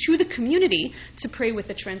permission to the community to pray with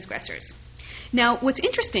the transgressors. Now, what's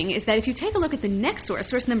interesting is that if you take a look at the next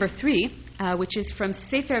source number 3, which is from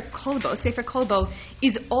Sefer Kolbo. Sefer Kolbo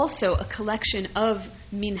is also a collection of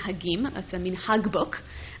minhagim. It's a minhag book.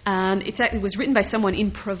 It was written by someone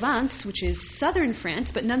in Provence, which is southern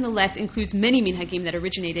France, but nonetheless includes many minhagim that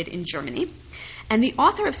originated in Germany. And the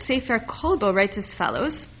author of Sefer Kolbo writes as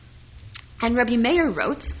follows, and Rabbi Meir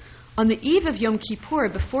wrote, on the eve of Yom Kippur,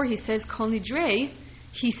 before he says Kol Nidre,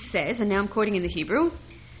 he says, and now I'm quoting in the Hebrew,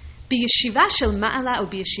 B'yeshiva shel ma'ala u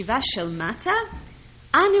b'yeshiva shel mata,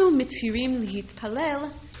 anu mitirim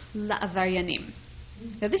lihitpalel la'avaryanim.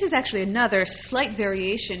 Now this is actually another slight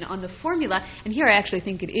variation on the formula, and here I actually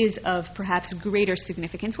think it is of perhaps greater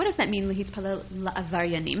significance. What does that mean, lihitpalel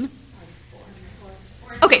la'avaryanim?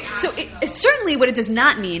 Okay, so certainly what it does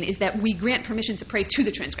not mean is that we grant permission to pray to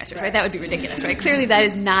the transgressors, right? That would be ridiculous, right? Clearly that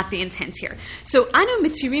is not the intent here. So, anu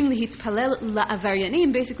mitirim lihitpalel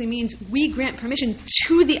la'avaryanim basically means we grant permission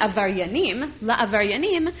to the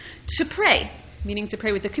la'avaryanim, to pray, meaning to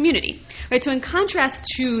pray with the community. Right? So in contrast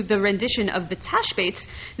to the rendition of the Tashbetz,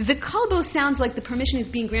 the Kolbo sounds like the permission is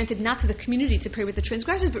being granted not to the community to pray with the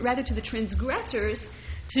transgressors, but rather to the transgressors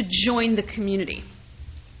to join the community.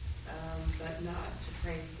 But not to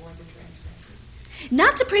pray for the transgressors.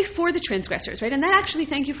 Not to pray for the transgressors, right? And that actually,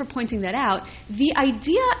 thank you for pointing that out. The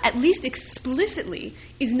idea, at least explicitly,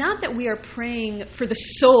 is not that we are praying for the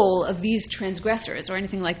soul of these transgressors or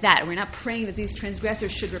anything like that. We're not praying that these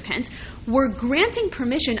transgressors should repent. We're granting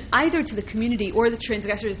permission either to the community or the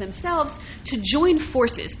transgressors themselves to join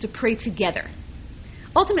forces to pray together.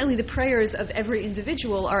 Ultimately, the prayers of every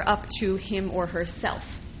individual are up to him or herself.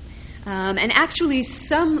 And actually,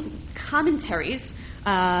 some commentaries,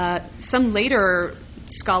 some later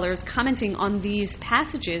scholars commenting on these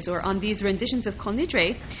passages or on these renditions of Kol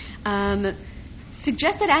Nidre,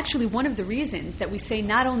 suggest that actually one of the reasons that we say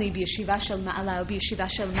not only b'yeshiva shel ma'ala or b'yeshiva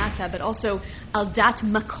shel mata, but also al dat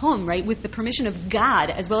makom, right, with the permission of God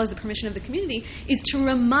as well as the permission of the community, is to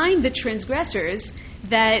remind the transgressors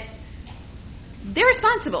that they're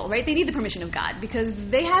responsible, right? They need the permission of God because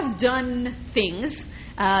they have done things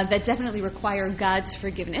that definitely require God's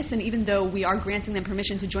forgiveness. And even though we are granting them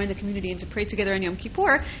permission to join the community and to pray together on Yom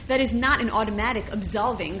Kippur, that is not an automatic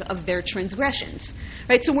absolving of their transgressions.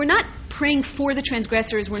 Right? So we're not praying for the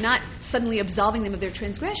transgressors. We're not suddenly absolving them of their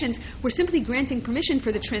transgressions. We're simply granting permission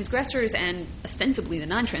for the transgressors and ostensibly the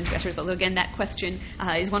non-transgressors, although again that question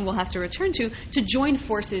is one we'll have to return to join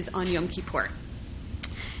forces on Yom Kippur.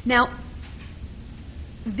 Now,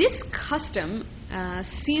 this custom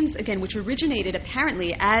seems, again, which originated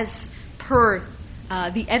apparently as per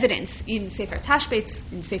the evidence in Sefer Tashbetz,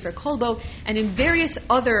 in Sefer Kolbo, and in various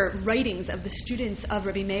other writings of the students of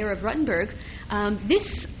Rabbi Meir of Rottenburg,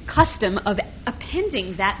 this custom of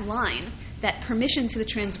appending that line, that permission to the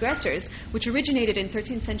transgressors, which originated in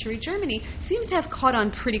 13th century Germany, seems to have caught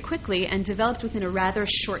on pretty quickly and developed within a rather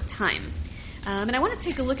short time. And I want to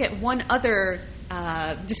take a look at one other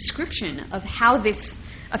description of how this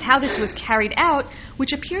was carried out,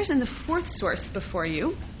 which appears in the fourth source before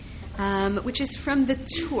you, which is from the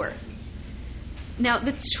Tur. Now,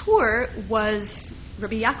 the Tur was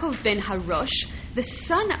Rabbi Yaakov ben Harosh, the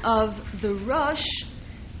son of the Rosh.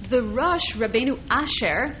 The Rosh, Rabbeinu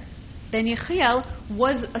Asher ben Yechiel,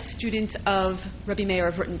 was a student of Rabbi Meir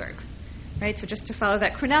of Rottenburg. Right? So just to follow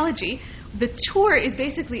that chronology, the Tur is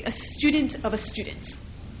basically a student of a student.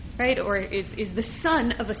 right? Or is the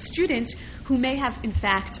son of a student who may have, in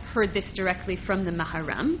fact, heard this directly from the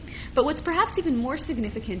Maharam. But what's perhaps even more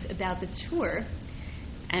significant about the Tur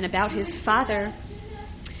and about his father,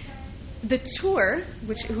 the Tur,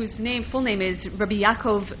 whose full name is Rabbi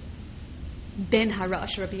Yaakov ben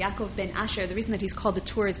Harash, Rabbi Yaakov ben Asher. The reason that he's called the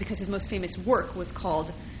Tur is because his most famous work was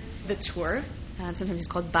called the Tur. Sometimes he's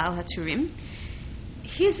called Baal HaTurim.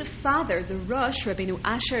 His father, the Rosh, Rabbeinu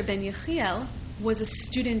Asher ben Yechiel, was a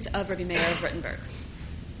student of Rabbi Meir of Rottenburg.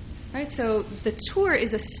 Right, so the Tur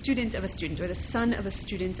is a student of a student, or the son of a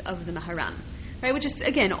student of the Maharam. Right, which is,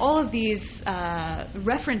 again, all of these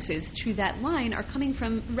references to that line are coming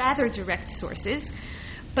from rather direct sources.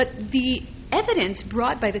 But the evidence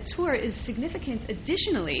brought by the Tur is significant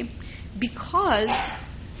additionally because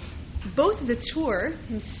both the Tur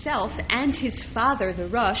himself and his father, the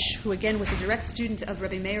Rosh, who again was a direct student of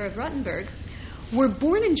Rabbi Meir of Rottenburg, were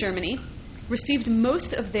born in Germany, received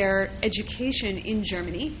most of their education in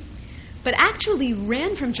Germany, but actually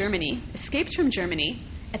ran from Germany, escaped from Germany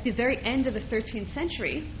at the very end of the 13th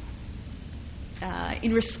century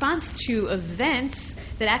in response to events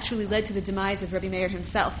that actually led to the demise of Rabbi Meir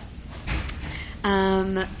himself.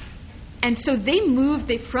 And so they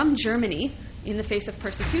moved from Germany in the face of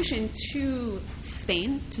persecution to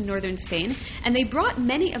Spain, to northern Spain, and they brought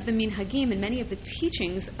many of the minhagim and many of the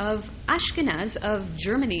teachings of Ashkenaz, of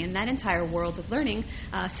Germany and that entire world of learning,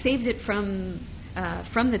 saved it from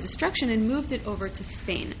the destruction and moved it over to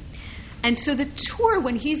Spain. And so the Tur,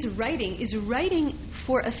 when he's writing, is writing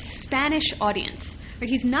for a Spanish audience. Right?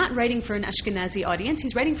 He's not writing for an Ashkenazi audience.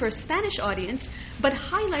 He's writing for a Spanish audience, but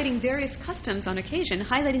highlighting various customs on occasion,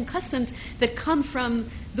 highlighting customs that come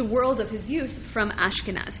from the world of his youth, from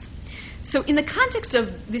Ashkenaz. So in the context of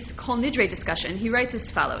this Kol Nidre discussion, he writes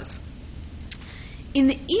as follows. In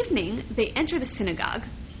the evening, they enter the synagogue,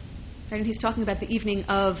 right? And he's talking about the evening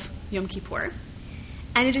of Yom Kippur,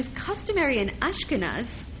 and it is customary in Ashkenaz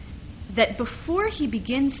that before he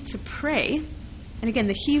begins to pray, and again,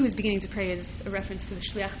 the he who is beginning to pray is a reference to the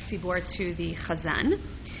Shliach Tzibor, to the Chazan.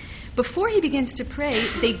 Before he begins to pray,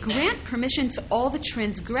 they grant permission to all the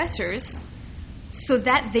transgressors so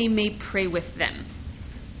that they may pray with them.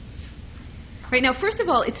 Right now, first of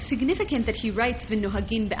all, it's significant that he writes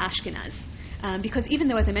V'nohagin be'Ashkenaz. Because even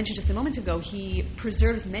though, as I mentioned just a moment ago, he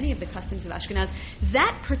preserves many of the customs of Ashkenaz,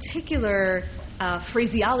 that particular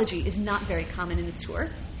phraseology is not very common in the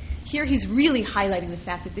Tur. Here he's really highlighting the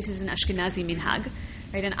fact that this is an Ashkenazi minhag,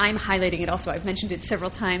 right? And I'm highlighting it also. I've mentioned it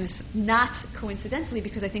several times, not coincidentally,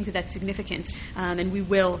 because I think that that's significant, and we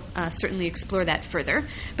will certainly explore that further.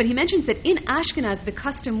 But he mentions that in Ashkenaz, the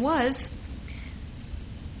custom was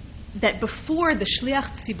that before the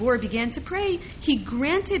Shliach Tzibor began to pray, he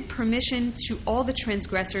granted permission to all the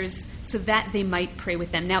transgressors so that they might pray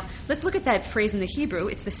with them. Now, let's look at that phrase in the Hebrew.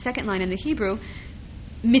 It's the second line in the Hebrew.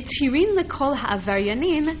 Mitirin lekol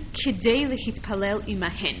ha'avaryanim kidei lehitpalel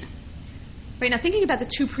imahen. Right, now thinking about the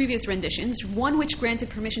two previous renditions, one which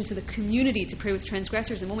granted permission to the community to pray with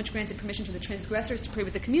transgressors and one which granted permission to the transgressors to pray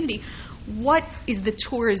with the community, what is the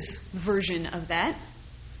Tur's version of that?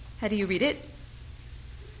 How do you read it?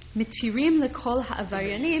 Mitirim lekol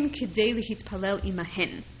ha'avaryanim kidei lehitpalel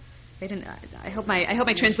imahen. Right, and I hope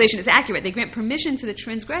my translation is accurate. They grant permission to the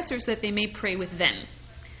transgressors so that they may pray with them.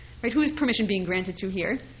 Right, who is permission being granted to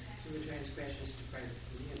here? To the transgressors to pray with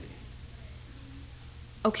the community.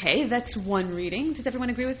 Okay, that's one reading. Does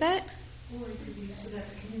everyone agree with that? Or it could be so that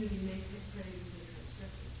the community may pray with the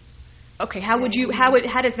transgressors. Okay, how would you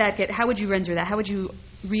render that? How would you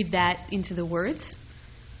read that into the words?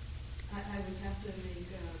 I would have to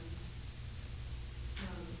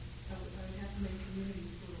make community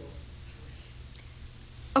plural.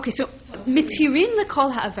 Okay, so mitirin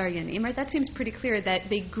lekol ha'avaryanim, right? That seems pretty clear that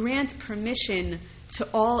they grant permission to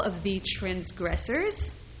all of the transgressors.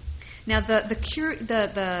 Now,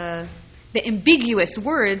 the ambiguous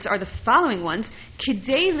words are the following ones: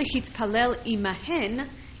 kidei lehitpalel imahen,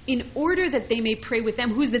 in order that they may pray with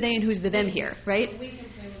them. Who's the they and who's the them here, right? We can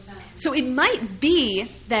pray with them. So it might be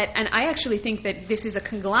that, and I actually think that this is a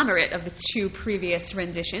conglomerate of the two previous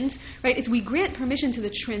renditions, right? It's we grant permission to the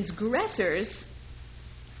transgressors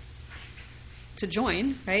to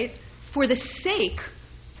join, right? For the sake,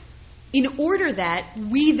 in order that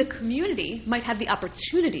we, the community, might have the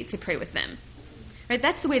opportunity to pray with them. Right?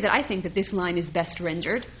 That's the way that I think that this line is best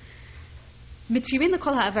rendered. Mitirin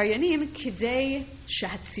lekol ha'avaryanim kidei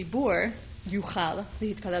shehatzibur yuchal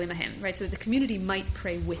lehitpalel imahem. Right? So that the community might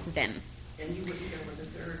pray with them. And you would go with the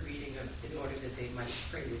third reading in order that they might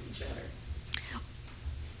pray with each other.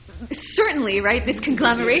 Certainly, right? This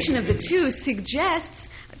conglomeration of the two suggests,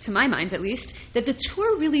 to my mind at least, that the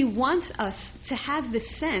Torah really wants us to have the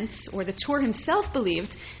sense, or the Torah himself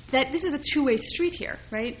believed, that this is a two-way street here,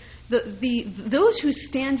 right? Those who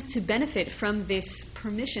stand to benefit from this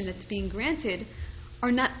permission that's being granted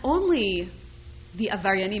are not only the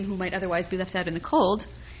avaryanim who might otherwise be left out in the cold,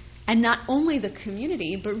 and not only the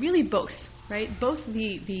community, but really both. Right? Both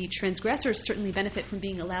the transgressors certainly benefit from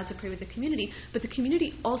being allowed to pray with the community, but the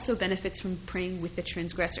community also benefits from praying with the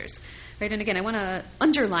transgressors. Right? And again, I want to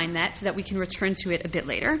underline that so that we can return to it a bit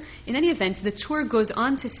later. In any event, the Torah goes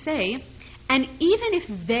on to say, and even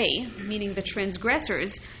if they, meaning the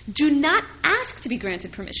transgressors, do not ask to be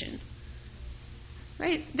granted permission,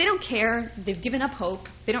 right? They don't care. They've given up hope.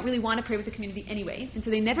 They don't really want to pray with the community anyway. And so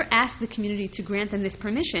they never ask the community to grant them this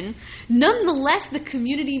permission. Nonetheless, the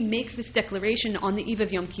community makes this declaration on the eve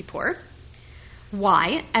of Yom Kippur.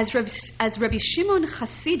 Why? As Rabbi Shimon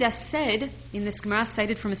Chasida said in this Gemara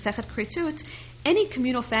cited from Masechet Kretut, any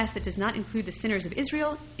communal fast that does not include the sinners of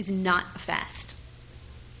Israel is not a fast.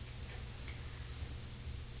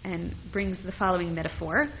 And brings the following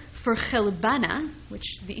metaphor. For chelbana, which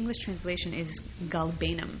the English translation is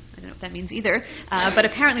galbanum. I don't know if that means either. But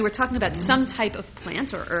apparently we're talking about some type of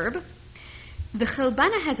plant or herb. The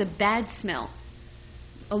chelbana has a bad smell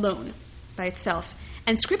alone by itself.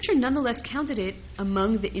 And Scripture nonetheless counted it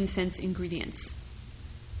among the incense ingredients.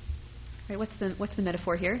 Right, what's the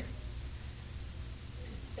metaphor here?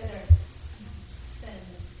 Bitter.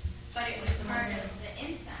 But it was part of the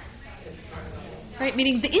incense. Right,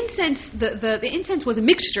 meaning the incense was a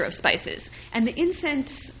mixture of spices, and the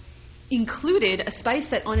incense included a spice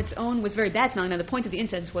that on its own was very bad smelling. Now, the point of the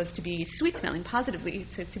incense was to be sweet smelling, positively,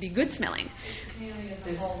 to be good smelling.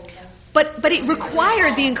 But it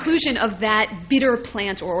required the inclusion of that bitter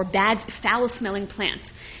plant or bad, foul-smelling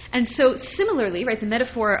plant. And so, similarly, right, the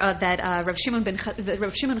metaphor that Rav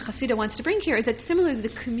Shimon Chasida wants to bring here is that similarly,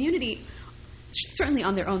 the community, certainly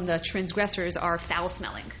on their own, the transgressors are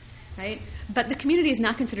foul-smelling. Right? But the community is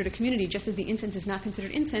not considered a community, just as the incense is not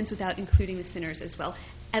considered incense without including the sinners as well,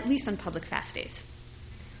 at least on public fast days.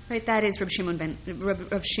 Right? That is Rav Shimon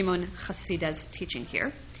Chasida's teaching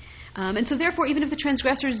here. And so therefore, even if the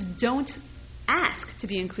transgressors don't ask to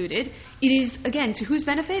be included, it is, again, to whose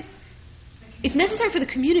benefit? It's necessary for the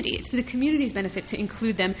community. It's to the community's benefit to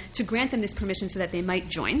include them, to grant them this permission so that they might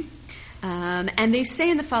join. And they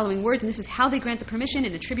say in the following words, and this is how they grant the permission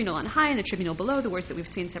in the tribunal on high and the tribunal below, the words that we've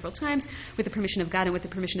seen several times, with the permission of God and with the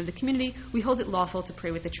permission of the community, we hold it lawful to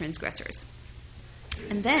pray with the transgressors.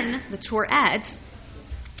 And then the Torah adds,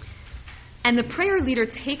 and the prayer leader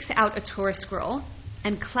takes out a Torah scroll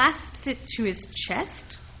and clasps it to his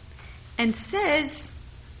chest and says,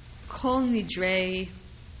 Kol nidrei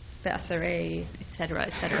ve'atharei,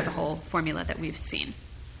 etc., the whole formula that we've seen.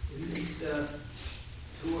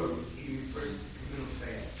 Torah, he refers to communal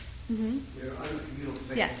fast. Mm-hmm. There are other communal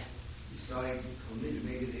fasts. Yes. Besides Talmud,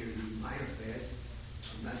 maybe there's a minor fast.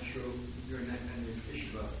 I'm not sure during that kind of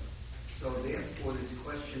Tishba. So therefore, this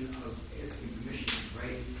question of asking permission to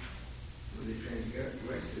pray for the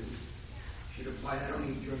transgressors should apply not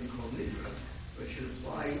only during Kol Nidra, but should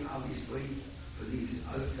apply obviously for these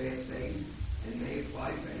other fast days, and may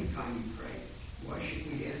apply for any time we pray. Why should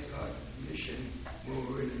we ask God permission when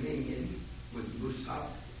we're in the minyan with Musaf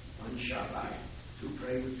on Shabbat to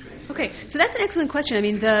pray with transgressors? Okay, so that's an excellent question. I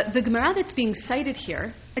mean, the Gemara that's being cited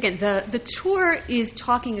here, again, the Torah is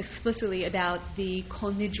talking explicitly about the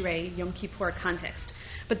Kol Nidrei Yom Kippur context.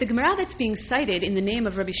 But the Gemara that's being cited in the name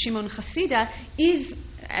of Rabbi Shimon Chasida is,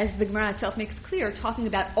 as the Gemara itself makes clear, talking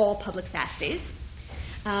about all public fast days.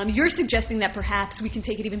 You're suggesting that perhaps we can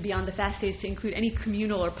take it even beyond the fast days to include any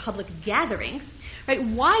communal or public gathering. Right?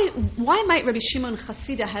 Why might Rabbi Shimon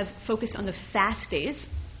Chasida have focused on the fast days?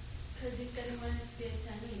 Because he doesn't want it to be a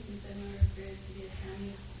ta'anit. He doesn't want it to be a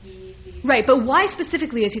ta'anit. We need the... Right, but why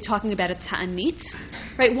specifically is he talking about a ta'anit?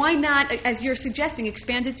 Right? Why not, as you're suggesting,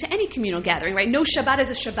 expand it to any communal gathering? Right? No Shabbat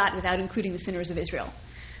is a Shabbat without including the sinners of Israel.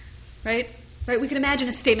 Right? Right? We can imagine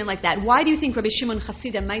a statement like that. Why do you think Rabbi Shimon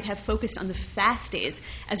Chasida might have focused on the fast days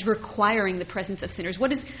as requiring the presence of sinners?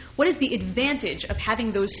 What is the advantage of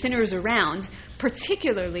having those sinners around,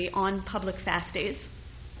 particularly on public fast days?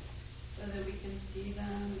 So that we can see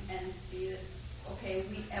them and see that, okay,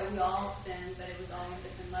 we all sinned, but it was all on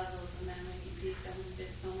different levels. And then when you see someone who did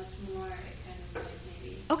so much more, it kind of like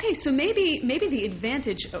maybe... Okay, so maybe the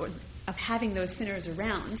advantage, or of having those sinners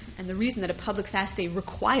around, and the reason that a public fast day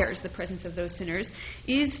requires the presence of those sinners,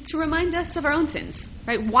 is to remind us of our own sins.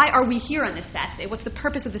 Right? Why are we here on this fast day? What's the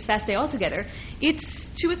purpose of this fast day altogether? It's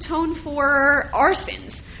to atone for our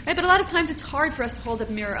sins. Right? But a lot of times it's hard for us to hold a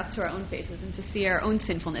mirror up to our own faces and to see our own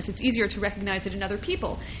sinfulness. It's easier to recognize it in other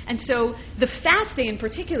people. And so the fast day in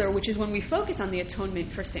particular, which is when we focus on the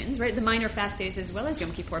atonement for sins, right? The minor fast days as well as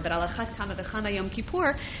Yom Kippur, but al achat kama v'chama Yom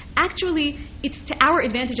Kippur, actually it's to our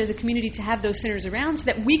advantage as a community to have those sinners around so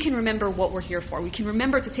that we can remember what we're here for. We can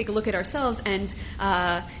remember to take a look at ourselves and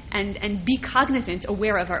be cognizant,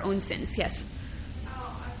 aware of our own sins. Yes?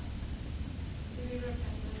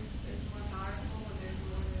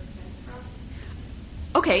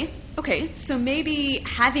 Okay. So maybe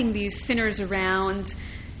having these sinners around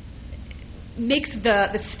makes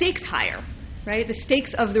the stakes higher, right? The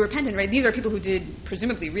stakes of the repentant, right? These are people who did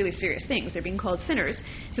presumably really serious things. They're being called sinners.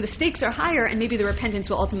 So the stakes are higher, and maybe the repentance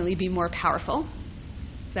will ultimately be more powerful.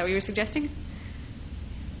 Is that what you were suggesting?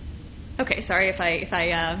 Okay, sorry if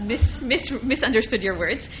I misunderstood your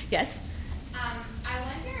words. Yes? I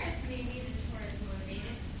wonder if maybe the Torah is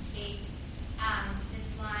motivated to take this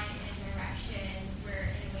line in a direction where,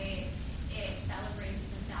 in a way, it celebrates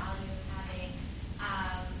the value of having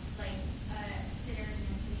sinners in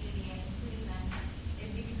the community and including them.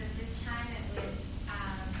 Is because at this time it was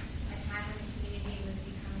a time when the community was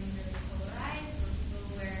becoming really polarized, where people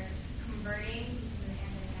were converting to the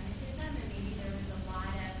anti-Semitism, and maybe there was a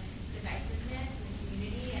lot of divisiveness in the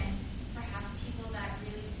community, and perhaps people that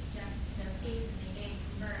really stuck to their faith and they didn't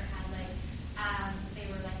convert had they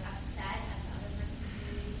were upset at the other person's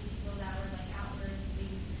community, people that were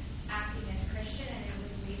outwardly acting as Christian, and it was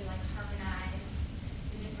a way to harmonize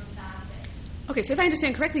the different facets. Okay, so if I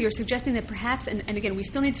understand correctly, you're suggesting that perhaps, and again, we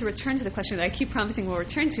still need to return to the question that I keep promising we'll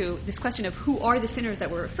return to, this question of who are the sinners that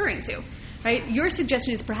we're referring to, right? Your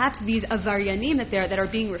suggestion is perhaps these avaryanim that are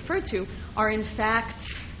being referred to are in fact,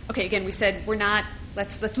 okay, again, we said we're not,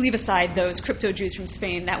 let's leave aside those crypto Jews from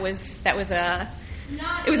Spain. It was a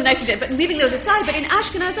nice suggestion, but leaving those aside, but in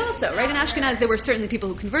Ashkenaz also, right? In Ashkenaz, there were certainly people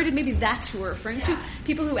who converted. Maybe that's who we're referring to.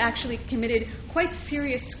 People who actually committed quite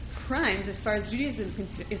serious crimes as far as Judaism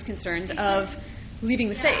is concerned of leaving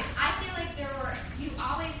the faith. I feel like you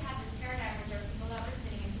always have this paradigm where there were people that were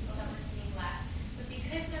sinning and people that were sinning less. But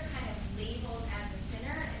because they're kind of labeled as a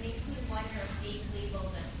sinner, it makes me wonder if they label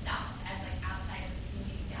themselves as outside of the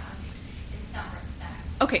community down in some respect.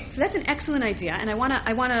 Okay, so that's an excellent idea, and I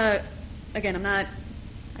wanna again,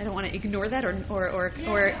 I don't want to ignore that,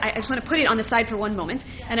 I just want to put it on the side for one moment.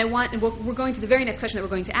 Yeah. And we're going to the very next question that we're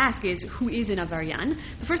going to ask is, who is an avaryan?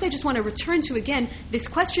 But first, I just want to return to again this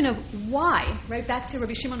question of why, right back to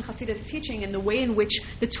Rabbi Shimon Chassida's teaching and the way in which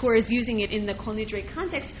the Torah is using it in the Kol Nidre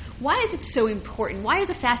context. Why is it so important? Why is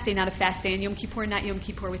a fast day not a fast day, and Yom Kippur not Yom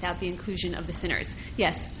Kippur without the inclusion of the sinners?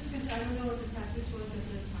 Yes. Just because I don't know what the practice was at the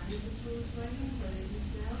time the Torah was writing, but it is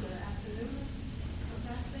now the afternoon of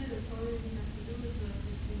fast day. The Torah didn't have to do with the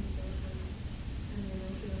 15 days and the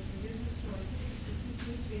notion of forgiveness. So I think it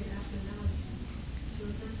needs to be an apt analogy to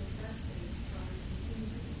refer to fast day as far as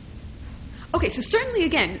 15 days. Okay, so certainly,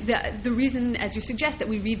 again, the reason, as you suggest, that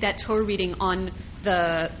we read that Torah reading on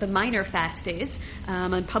the minor fast days,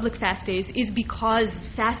 on public fast days, is because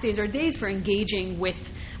fast days are days for engaging with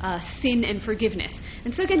sin and forgiveness.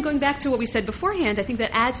 And so again, going back to what we said beforehand, I think that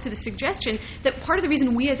adds to the suggestion that part of the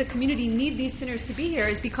reason we as a community need these sinners to be here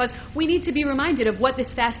is because we need to be reminded of what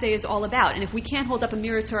this fast day is all about. And if we can't hold up a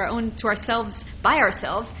mirror to ourselves by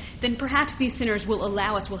ourselves, then perhaps these sinners will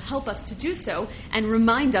help us to do so and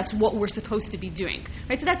remind us what we're supposed to be doing.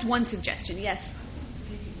 Right? So that's one suggestion. Yes?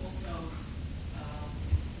 Maybe also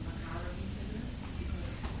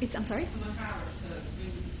It's, I'm sorry? to bring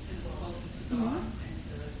sinners closer to God and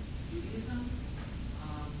to Judaism.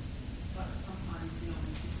 But sometimes, when you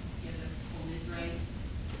get a Kol Nidre,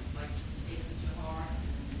 takes it to heart,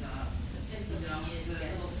 and the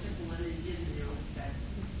little simple one that.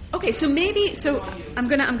 Okay, so I'm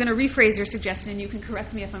gonna rephrase your suggestion. You can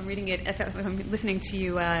correct me if I'm reading it, if I'm listening to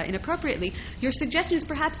you inappropriately. Your suggestion is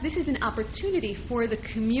perhaps this is an opportunity for the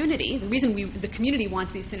community. The reason the community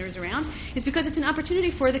wants these sinners around is because it's an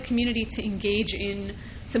opportunity for the community to engage in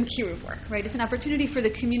some kiruv work, right? It's an opportunity for the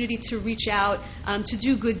community to reach out, to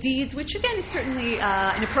do good deeds, which again is certainly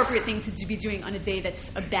an appropriate thing to be doing on a day that's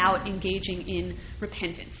about engaging in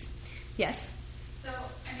repentance. Yes? So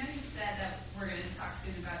I know you said that we're going to talk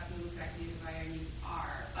soon about who exactly the avaryanim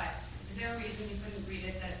are, but is there a reason you couldn't read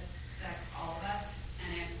it that's all of us?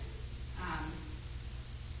 And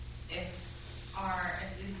if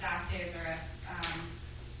these fast days or if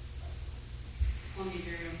Kol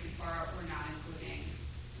Nidre Yom Kippur, we're not including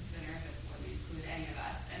the sinners, it's what we include include any of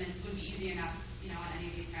us. And it would be easy enough, on any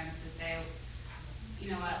of these times to say,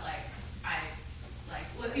 you know what,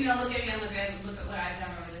 look at me and look at what I've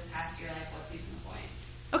done over this past year, what's even the point?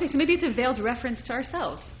 Okay, so maybe it's a veiled reference to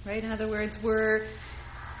ourselves, right? In other words, we're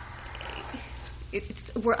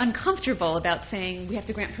uncomfortable about saying we have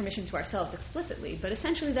to grant permission to ourselves explicitly, but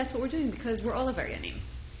essentially that's what we're doing because we're all avaryanim.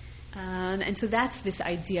 And so that's this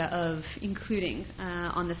idea of including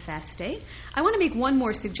on the fast day. I want to make one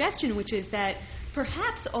more suggestion, which is that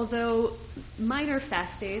perhaps, although minor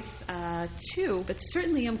fast days too, but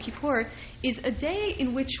certainly Yom Kippur is a day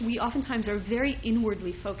in which we oftentimes are very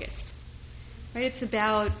inwardly focused. Right? It's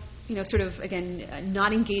about sort of, again,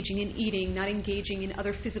 not engaging in eating, not engaging in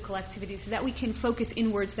other physical activities, so that we can focus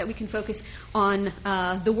inwards, that we can focus on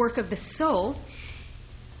the work of the soul.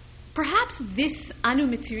 Perhaps this anu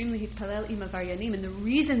mitirim lehitpalel im avaryanim, and the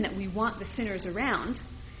reason that we want the sinners around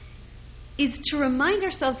is to remind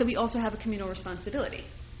ourselves that we also have a communal responsibility.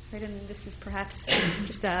 Right? And this is perhaps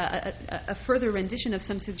just a further rendition of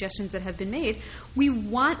some suggestions that have been made.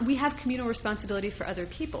 We have communal responsibility for other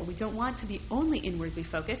people. We don't want to be only inwardly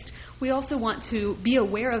focused. We also want to be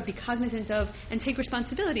aware of, be cognizant of, and take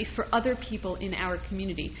responsibility for other people in our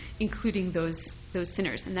community, including those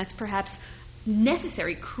sinners. And that's perhaps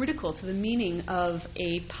necessary, critical to the meaning of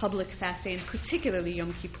a public fast day, and particularly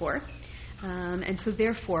Yom Kippur. And so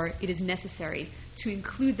therefore it is necessary to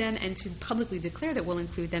include them and to publicly declare that we'll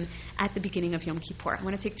include them at the beginning of Yom Kippur. I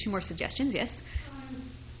want to take two more suggestions. Yes?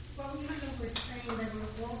 Well, we're saying that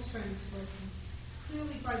we're all transgressors.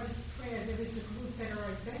 Clearly by this prayer there is a group that are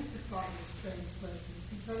identified as transgressors,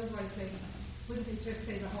 because otherwise wouldn't they just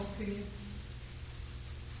say the whole community?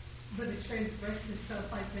 But the transgressor is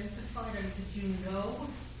self-identified, and did you know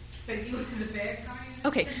that you were the bad guy?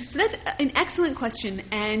 Okay, so that's an excellent question,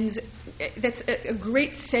 and that's a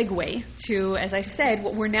great segue to, as I said,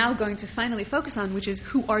 what we're now going to finally focus on, which is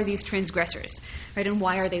who are these transgressors, right, and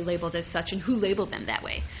why are they labeled as such, and who labeled them that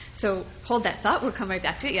way. So hold that thought. We'll come right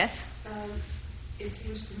back to it. Yes? It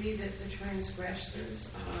seems to me that the transgressors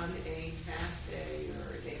on a fast day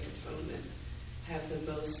or a day of atonement have the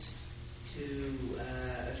most to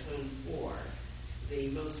atone for, the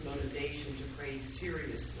most motivation to pray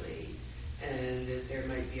seriously, and that there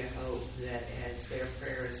might be a hope that as their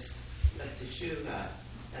prayers of teshuvah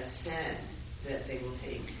ascend, that they will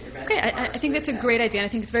take the rest of I think that's a great idea, and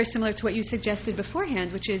I think it's very similar to what you suggested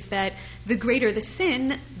beforehand, which is that the greater the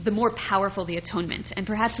sin, the more powerful the atonement. And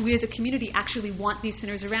perhaps we as a community actually want these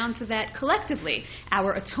sinners around so that collectively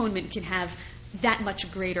our atonement can have that much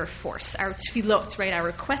greater force. Our tefillot, right, our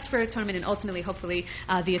request for atonement, and ultimately, hopefully,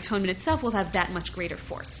 the atonement itself will have that much greater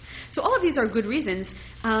force. So all of these are good reasons.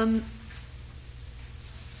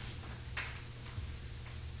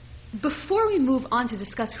 Before we move on to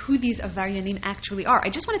discuss who these avaryanim actually are, I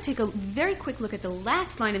just want to take a very quick look at the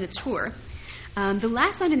last line in the Torah. The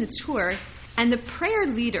last line in the Torah, and the prayer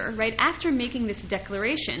leader, right, after making this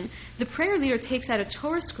declaration, the prayer leader takes out a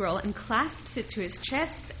Torah scroll and clasps it to his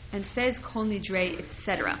chest and says, Kol Nidre,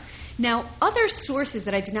 etc. Now, other sources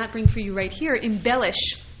that I did not bring for you right here embellish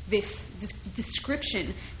this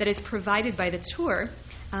description that is provided by the Torah,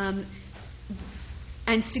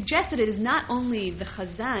 and suggest that it is not only the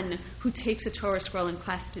Chazan who takes a Torah scroll and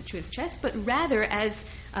clasps it to his chest, but rather, as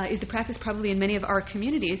is the practice probably in many of our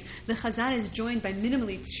communities, the Chazan is joined by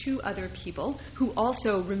minimally two other people who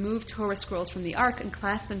also remove Torah scrolls from the ark and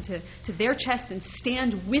clasp them to their chest and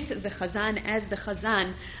stand with the Chazan as the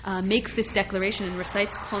Chazan makes this declaration and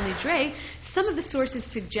recites Kol Nidre. Some of the sources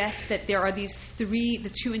suggest that there are the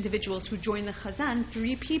two individuals who join the Chazan,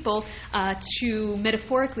 three people, to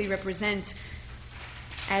metaphorically represent,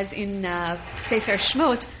 as in Sefer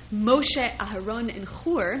Shmot, Moshe, Aharon, and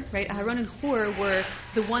Hur, right? Aharon and Hur were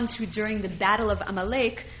the ones who, during the battle of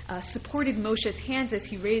Amalek, supported Moshe's hands as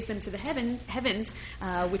he raised them to the heavens,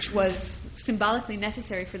 which was symbolically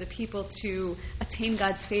necessary for the people to attain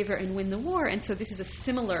God's favor and win the war. And so this is a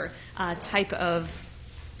similar type of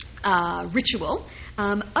ritual.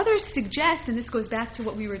 Others suggest, and this goes back to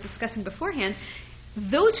what we were discussing beforehand,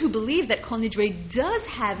 those who believe that Kol Nidre does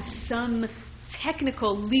have some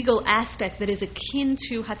technical, legal aspect that is akin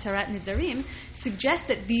to Hatarat Nidarim, suggest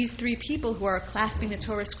that these three people who are clasping the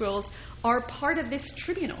Torah scrolls are part of this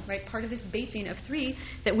tribunal, right? Part of this Beit Din of three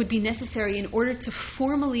that would be necessary in order to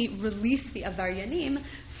formally release the Avaryanim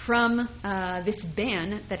from this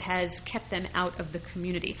ban that has kept them out of the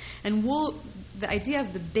community. And the idea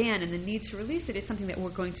of the ban and the need to release it is something that we're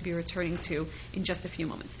going to be returning to in just a few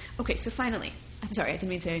moments. Okay, so finally, I'm sorry, I didn't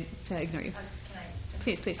mean to ignore you. Can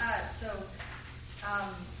I? Please.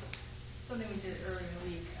 Something we did earlier in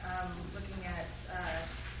the week, looking at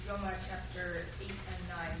Yoma chapter 8 and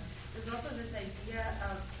 9, there's also this idea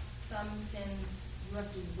of some sins you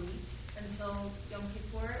have to wait until Yom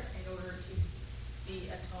Kippur in order to be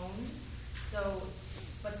atoned. So,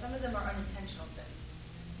 but some of them are unintentional sins.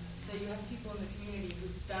 So you have people in the community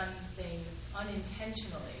who've done things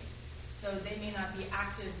unintentionally. So they may not be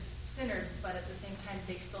active sinners, but at the same time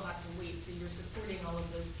they still have to wait. So you're supporting all of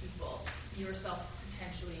those people, yourself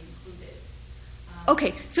potentially included.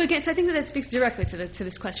 Okay, so again, I think that speaks directly to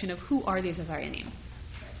this question of who are these Avaryanim?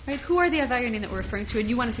 Right? Who are the Avaryanim that we're referring to? And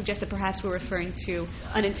you want to suggest that perhaps we're referring to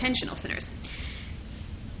unintentional sinners.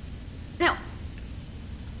 Now,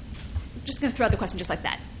 I'm just going to throw out the question just like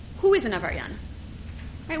that. Who is an Avaryan?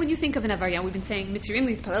 Right? When you think of an Avaryan, we've been saying Mitzirim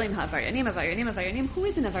Litpalelim HaAvaryanim, Avaryanim, Avaryanim. Who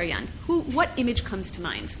is an Avaryan? What image comes to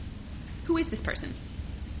mind? Who is this person?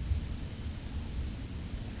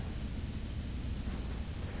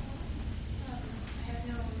 I have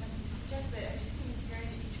no nothing to suggest, but I just think it's very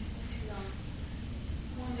interesting to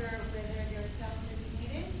wonder whether they're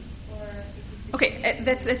self-designated or if it's Okay,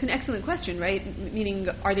 that's an excellent question, right? Meaning,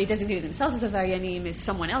 are they designated themselves as Avaryanim? Is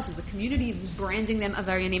someone else, is the community branding them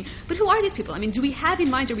Avaryanim? But who are these people? I mean, do we have in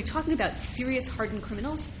mind, are we talking about serious hardened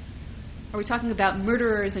criminals? Are we talking about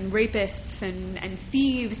murderers and rapists and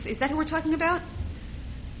thieves? Is that who we're talking about?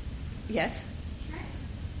 Yes? Can I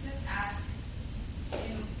just ask,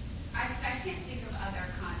 I can't think of other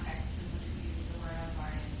contexts in which we use the word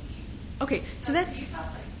Avaryanim. Okay, so that's... You felt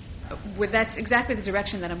like... Well, that's exactly the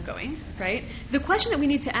direction that I'm going, right? The question that we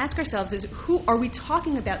need to ask ourselves is, who are we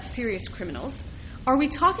talking about serious criminals? Are we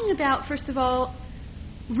talking about, first of all,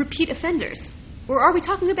 repeat offenders? Or are we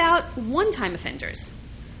talking about one-time offenders?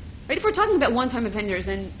 Right? If we're talking about one-time offenders,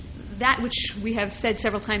 then that which we have said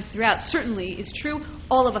several times throughout certainly is true.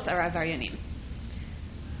 All of us are Avaryanim.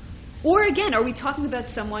 Or again, are we talking about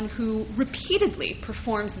someone who repeatedly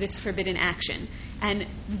performs this forbidden action? And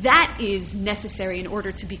that is necessary in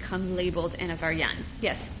order to become labeled an Avaryan.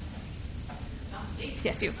 Yes?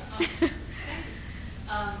 Yes, you.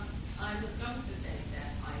 I was going to say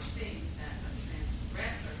that I think that a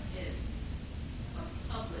transgressor is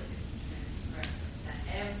a public transgressor, that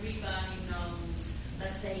everybody knows.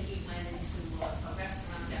 Let's say he went into a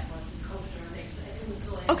restaurant that wasn't kosher, and they said it was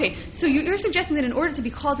oil. Okay, so you're suggesting that in order to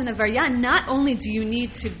be called an Avaryan, not only do you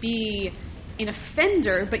need to be an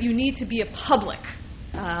offender, but you need to be a public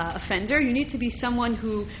offender. You need to be someone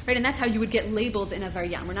who, right, and that's how you would get labeled an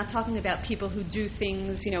Avaryan. We're not talking about people who do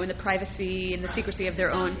things, in the privacy and the secrecy of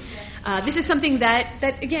their own. This is something that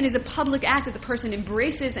again, is a public act that the person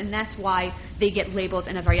embraces, and that's why they get labeled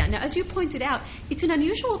an Avaryan. Now, as you pointed out, it's an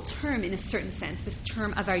unusual term in a certain sense, this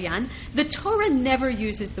term Avaryan. The Torah never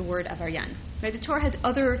uses the word Avaryan. Right? The Torah has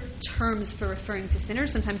other terms for referring to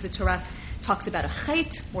sinners. Sometimes the Torah talks about a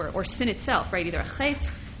chet, or sin itself, right? Either a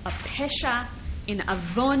chet, a pesha, an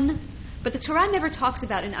avon. But the Torah never talks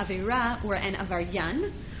about an avera or an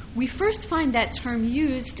avaryan. We first find that term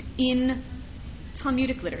used in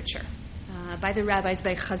Talmudic literature by the rabbis,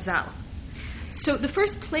 by Chazal. So the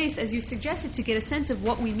first place, as you suggested, to get a sense of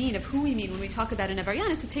what we mean, of who we mean when we talk about an avaryan,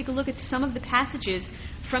 is to take a look at some of the passages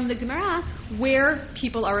from the Gemara where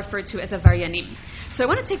people are referred to as avaryanim. So I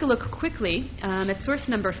want to take a look quickly at source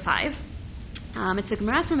number 5. It's a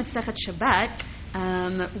Gemara from Masechet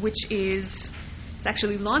Shabbat, which is, it's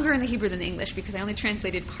actually longer in the Hebrew than the English because I only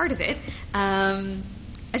translated part of it. I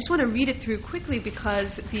just want to read it through quickly because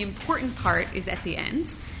the important part is at the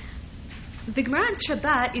end. The Gemara on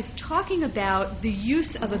Shabbat is talking about the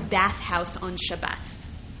use of a bathhouse on Shabbat.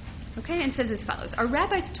 Okay, and says as follows. Our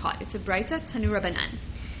rabbis taught, it's a Braita Tanu Rabbanan,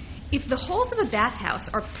 if the holes of a bathhouse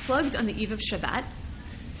are plugged on the eve of Shabbat,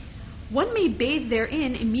 one may bathe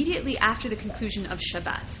therein immediately after the conclusion of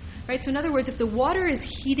Shabbat. Right? So in other words, if the water is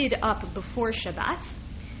heated up before Shabbat,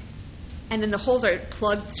 and then the holes are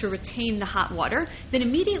plugged to retain the hot water, then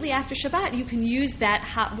immediately after Shabbat you can use that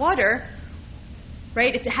hot water.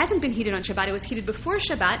 Right? If it hasn't been heated on Shabbat, it was heated before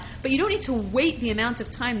Shabbat, but you don't need to wait the amount of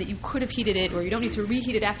time that you could have heated it, or you don't need to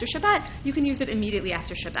reheat it after Shabbat. You can use it immediately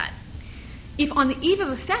after Shabbat. If on the eve of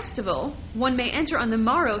a festival, one may enter on the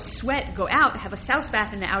morrow, sweat, go out, have a souse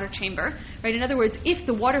bath in the outer chamber. Right? In other words, if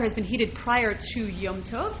the water has been heated prior to Yom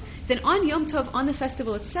Tov, then on Yom Tov, on the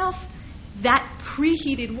festival itself, that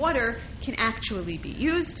preheated water can actually be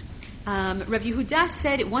used. Rav Yehuda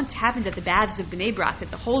said it once happened at the baths of Bnei Brak that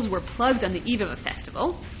the holes were plugged on the eve of a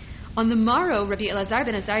festival. On the morrow, Rabbi Elazar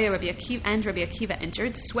ben Azariah Rabbi Akiva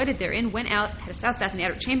entered, sweated therein, went out, had a souse bath in the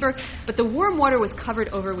outer chamber, but the warm water was covered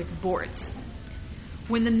over with boards.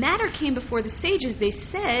 When the matter came before the sages, they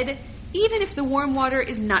said, even if the warm water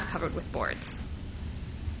is not covered with boards.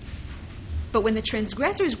 But when the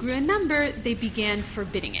transgressors grew in number, they began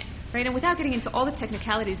forbidding it. right? And without getting into all the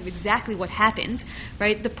technicalities of exactly what happened,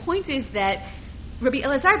 right, the point is that Rabbi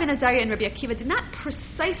Elazar ben Azariah and Rabbi Akiva did not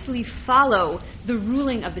precisely follow the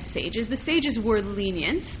ruling of the sages. The sages were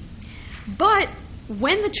lenient, but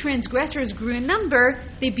when the transgressors grew in number,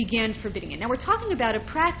 they began forbidding it. Now we're talking about a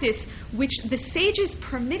practice which the sages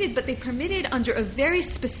permitted, but they permitted under a very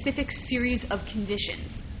specific series of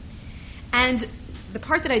conditions. And the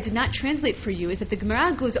part that I did not translate for you is that the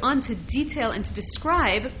Gemara goes on to detail and to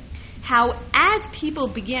describe how as people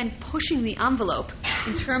began pushing the envelope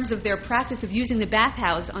in terms of their practice of using the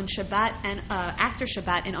bathhouse on Shabbat and after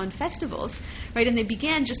Shabbat and on festivals, right, and they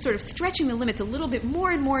began just sort of stretching the limits a little bit more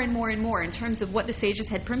and more and more and more in terms of what the sages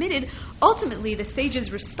had permitted, ultimately the sages'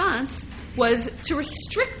 response was to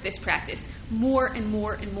restrict this practice more and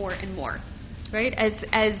more and more and more, right, as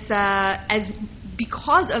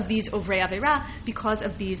because of these ovrei avera, because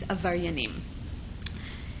of these avaryanim.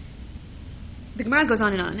 The Gemara goes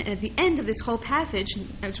on, and at the end of this whole passage,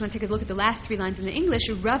 I just want to take a look at the last 3 lines in the English.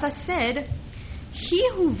 Rava said, he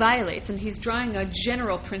who violates, and he's drawing a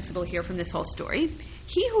general principle here from this whole story,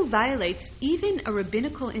 he who violates even a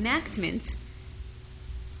rabbinical enactment,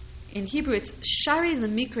 in Hebrew it's shari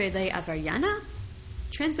lemikre le avaryana,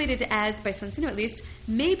 translated as, by Santino at least,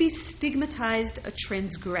 may be stigmatized a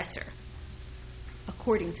transgressor.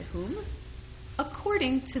 According to whom?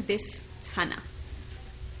 According to this Tana.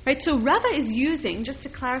 Right, so Rava is using, just to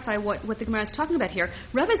clarify what the Gemara is talking about here,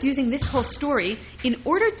 Rava is using this whole story in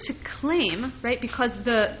order to claim, right, because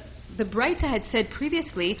the Braita had said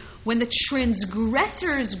previously, when the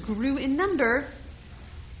transgressors grew in number,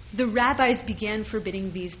 the rabbis began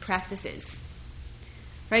forbidding these practices.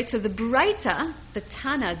 Right, so the Braita, the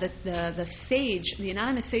Tana, the sage, the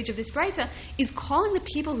anonymous sage of this Braita, is calling the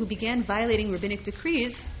people who began violating rabbinic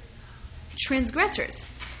decrees transgressors,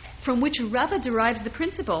 from which Rava derives the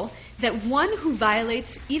principle that one who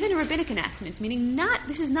violates even a rabbinic enactment, meaning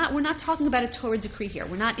we're not talking about a Torah decree here.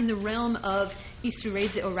 We're not in the realm of Isurei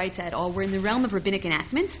Deoraita at all. We're in the realm of rabbinic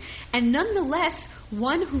enactments, and nonetheless,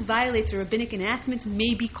 one who violates a rabbinic enactment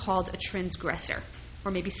may be called a transgressor,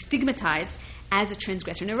 or may be stigmatized as a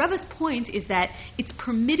transgressor. Now, Rava's point is that it's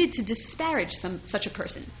permitted to disparage such a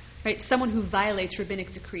person, right? Someone who violates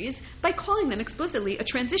rabbinic decrees by calling them explicitly a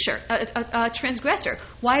transgressor.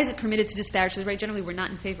 Why is it permitted to disparage? Right? Generally, we're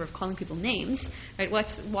not in favor of calling people names, right?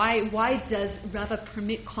 Why does Rava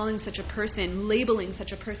permit calling such a person, labeling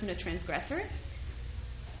such a person a transgressor?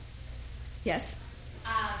 Yes.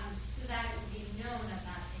 So that it would be known that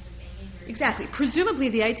that type of behavior. Exactly. Presumably,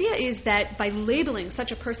 the idea is that by labeling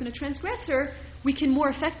such a person a transgressor, we can more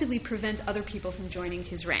effectively prevent other people from joining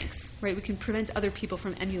his ranks, right? We can prevent other people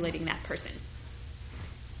from emulating that person.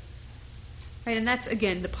 Right, and that's,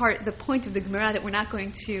 again, the point of the Gemara that we're not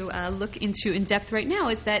going to look into in depth right now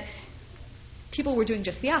is that people were doing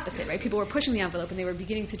just the opposite, right? People were pushing the envelope and they were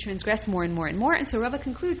beginning to transgress more and more and more, and so Rava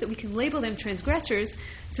concludes that we can label them transgressors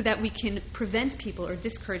so that we can prevent people or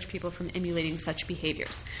discourage people from emulating such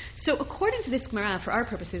behaviors. So according to this Gemara, for our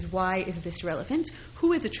purposes, why is this relevant?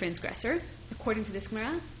 Who is a transgressor? According to this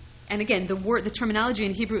Gemara, and again, the terminology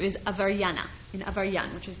in Hebrew is avaryana, in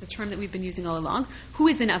avaryan, which is the term that we've been using all along. Who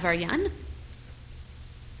is an avaryan?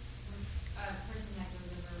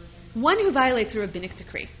 One who violates a rabbinic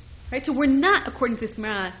decree. Right? So we're not, according to this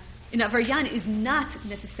Gemara, an avaryan is not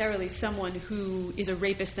necessarily someone who is a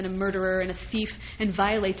rapist and a murderer and a thief and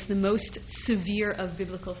violates the most severe of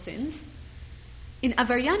biblical sins. An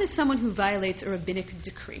avaryan is someone who violates a rabbinic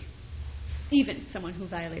decree. Even someone who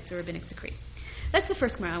violates a rabbinic decree. That's the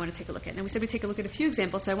first Gemara I want to take a look at. Now we said we'd take a look at a few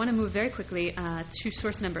examples, so I want to move very quickly to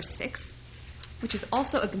source number 6, which is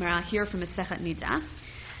also a Gemara here from Masechet Nida.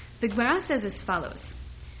 The Gemara says as follows: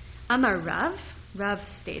 Amar Rav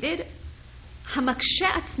stated, Hamakshe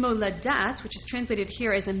atzmo ladat, which is translated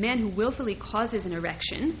here as a man who willfully causes an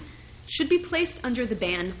erection, should be placed under the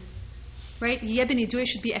ban. Right? Yeh benidui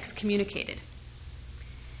should be excommunicated.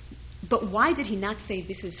 But why did he not say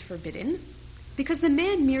this is forbidden? Because the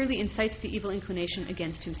man merely incites the evil inclination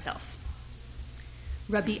against himself.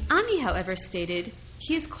 Rabbi Ami, however, stated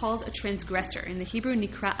he is called a transgressor, in the Hebrew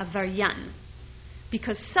nikra avaryan,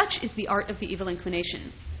 because such is the art of the evil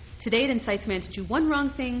inclination. Today it incites man to do one wrong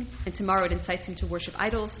thing, and tomorrow it incites him to worship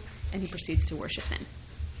idols, and he proceeds to worship them.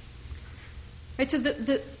 Right, so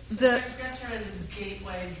the transgressor is a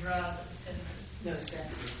gateway drug of sinners. No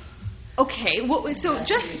sexes. Okay, so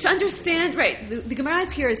just to understand, right, the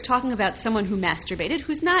Gemara here is talking about someone who masturbated,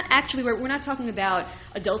 who's not actually, we're not talking about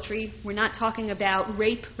adultery, we're not talking about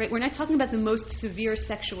rape, right, we're not talking about the most severe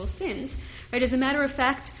sexual sins, right. As a matter of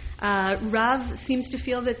fact, Rav seems to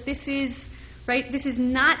feel that this is right? This is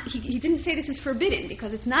not, he didn't say this is forbidden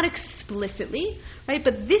because it's not explicitly, right?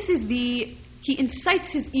 But this is he incites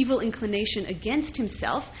his evil inclination against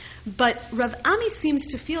himself, but Rav Ami seems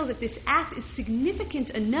to feel that this act is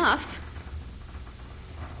significant enough,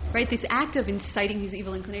 right, this act of inciting his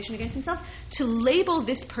evil inclination against himself, to label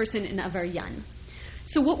this person an avaryan.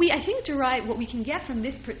 So what we can get from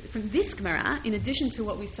this Gemara, in addition to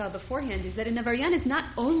what we saw beforehand, is that an avaryan is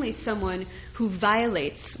not only someone who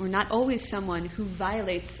violates, or not always someone who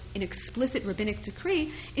violates an explicit rabbinic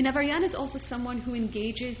decree. An avaryan is also someone who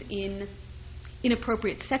engages in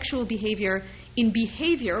inappropriate sexual behavior,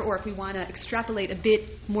 or if we want to extrapolate a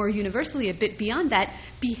bit more universally, a bit beyond that,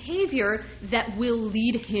 behavior that will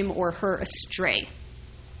lead him or her astray.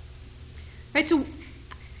 Right, so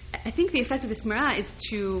I think the effect of this Gemara is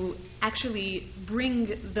to actually bring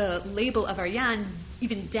the label of avaryan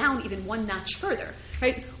even one notch further.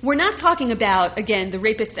 Right? We're not talking about, again, the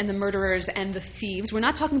rapists and the murderers and the thieves. We're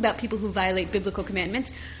not talking about people who violate biblical commandments.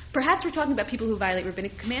 Perhaps we're talking about people who violate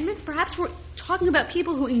rabbinic commandments. Perhaps we're talking about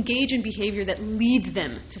people who engage in behavior that leads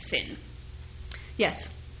them to sin. Yes?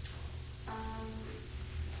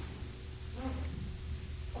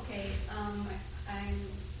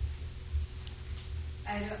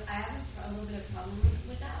 I have a little bit of problem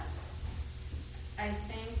with that. I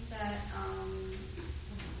think that I'm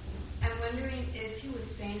wondering if he was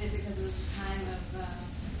saying it because it was a time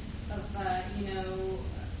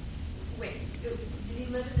did he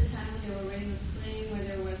live at the time when they were already Muslim, where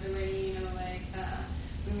there was already,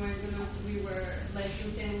 we were like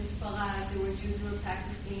within Sfarad, there were Jews who were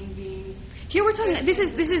practicing being. Here we're talking. This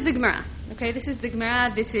is the Gemara. Okay, this is the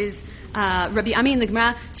Gemara. This is Rabbi Ami in the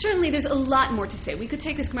Gemara. Certainly, there's a lot more to say. We could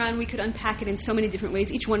take this Gemara and we could unpack it in so many different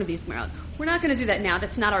ways. Each one of these Gemara. We're not going to do that now.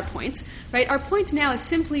 That's not our point, right? Our point now is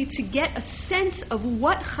simply to get a sense of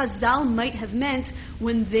what Chazal might have meant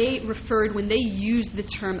when they used the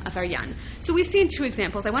term avaryan. So we've seen two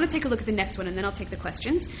examples. I want to take a look at the next one, and then I'll take the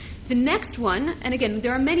questions. The next one, and again,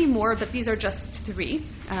 there are many more, but these are just three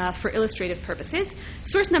for illustrative purposes.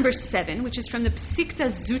 Source number 7, which is from the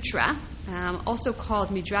Psikta Zutra, also called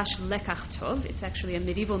Midrash Lekach Tov. It's actually a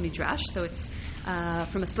medieval midrash, so it's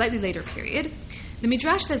from a slightly later period. The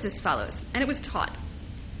midrash says as follows, and it was taught: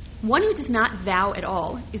 one who does not vow at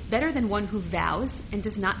all is better than one who vows and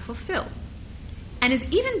does not fulfill, and is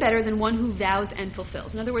even better than one who vows and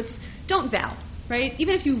fulfills. In other words, don't vow, right?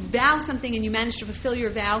 Even if you vow something and you manage to fulfill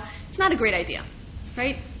your vow, it's not a great idea,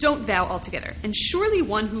 right? Don't vow altogether. And surely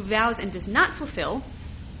one who vows and does not fulfill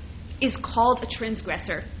is called a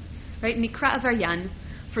transgressor, right? Nikra avaryan.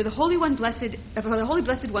 For the Holy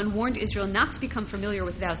Blessed One warned Israel not to become familiar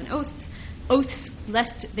with vows and oaths,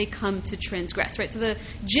 lest they come to transgress, right? So the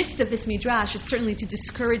gist of this midrash is certainly to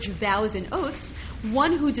discourage vows and oaths.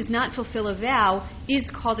 One who does not fulfill a vow is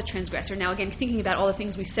called a transgressor. Now, again, thinking about all the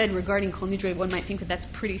things we said regarding Kol Nidre, one might think that that's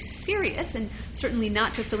pretty serious, and certainly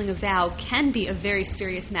not fulfilling a vow can be a very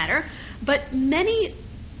serious matter. But many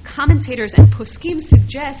commentators and poskim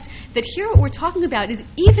suggest that here what we're talking about is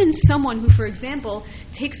even someone who, for example,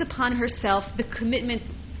 takes upon herself the commitment,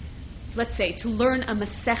 let's say, to learn a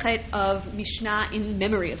Masechet of Mishnah in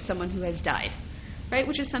memory of someone who has died, right?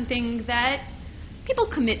 Which is something that people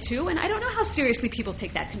commit to, and I don't know how seriously people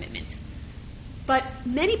take that commitment. But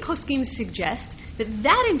many poskim suggest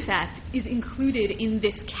that in fact is included in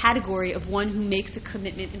this category of one who makes a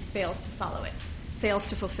commitment and fails to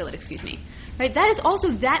fulfill it, Right? That is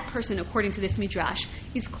also that person, according to this midrash,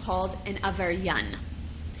 is called an avaryan.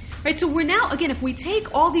 Right, so we're now, again, if we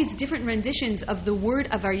take all these different renditions of the word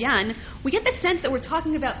avaryan, we get the sense that we're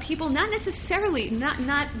talking about people not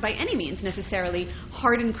by any means necessarily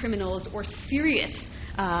hardened criminals or serious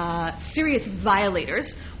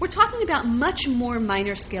violators. We're talking about much more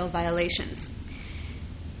minor scale violations.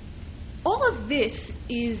 All of this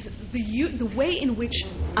is the way in which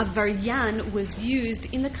avaryan was used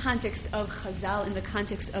in the context of Chazal, in the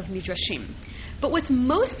context of midrashim. But what's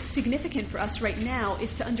most significant for us right now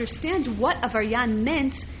is to understand what avaryan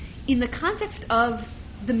meant in the context of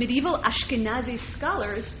the medieval Ashkenazi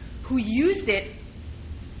scholars who used it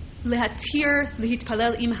lehatir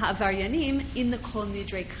lehitpalel im ha'avaryanim in the Kol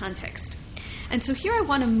Nidre context. And so here I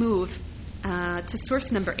want to move to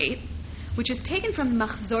source number 8, which is taken from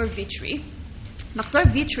Machzor Vitri. Machzor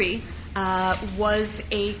Vitri was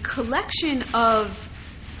a collection of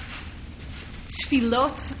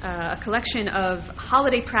tefillot, a collection of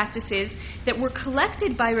holiday practices that were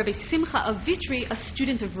collected by Rabbi Simcha of Vitri, a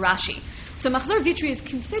student of Rashi. So Machzor Vitri is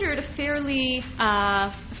considered a fairly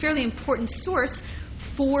important source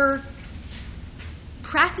for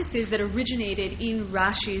practices that originated in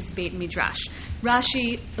Rashi's Beit Midrash.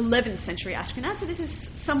 Rashi, 11th century Ashkenaz, so this is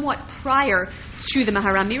somewhat prior to the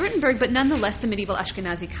Maharam Wittenberg, but nonetheless the medieval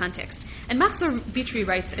Ashkenazi context. And Machzor Vitry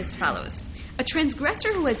writes as follows: a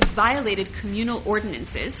transgressor who has violated communal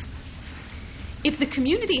ordinances, if the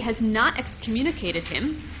community has not excommunicated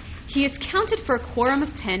him, he is counted for a quorum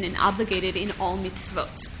of 10 and obligated in all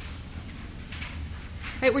mitzvot.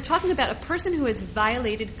 Right, we're talking about a person who has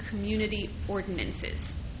violated community ordinances.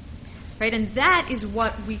 Right, and that is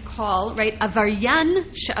what we call, right,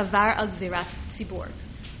 avaryan she'avar al zirat tzibor.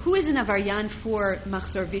 Who is an avaryan for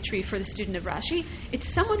Machzor Vitry, for the student of Rashi?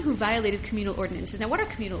 It's someone who violated communal ordinances. Now, what are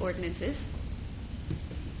communal ordinances?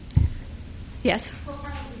 Yes? Well,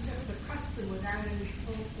 probably just a custom without any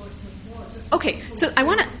full force of law. Okay, so I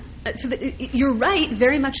want to... you're right,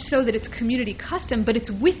 very much so, that it's community custom, but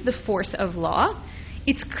it's with the force of law.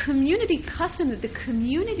 It's community custom that the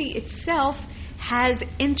community itself has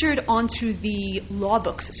entered onto the law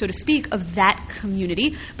books, so to speak, of that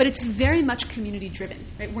community, but it's very much community driven.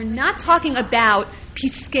 Right? We're not talking about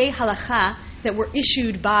piskei halacha that were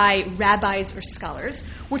issued by rabbis or scholars.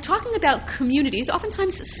 We're talking about communities,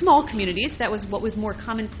 oftentimes small communities, that was what was more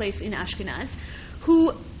commonplace in Ashkenaz,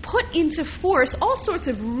 who put into force all sorts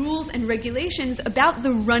of rules and regulations about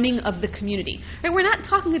the running of the community. Right? We're not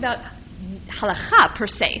talking about halacha per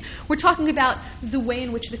se. We're talking about the way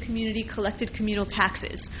in which the community collected communal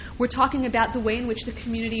taxes. We're talking about the way in which the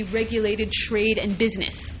community regulated trade and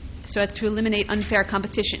business so as to eliminate unfair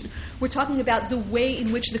competition. We're talking about the way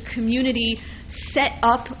in which the community set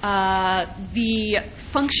up the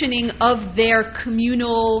functioning of their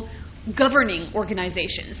communal governing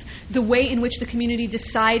organizations, the way in which the community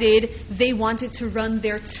decided they wanted to run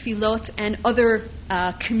their tefillot and other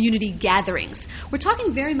community gatherings. We're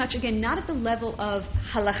talking very much, again, not at the level of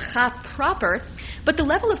halacha proper, but the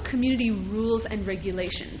level of community rules and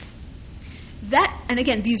regulations. That, and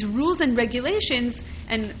again, these rules and regulations,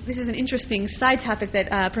 and this is an interesting side topic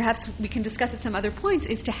that perhaps we can discuss at some other points,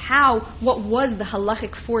 as to what was the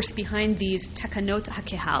halachic force behind these takanot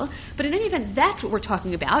hakehal. But in any event, that's what we're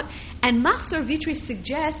talking about. And Machzor Vitry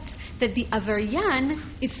suggests that the avaryan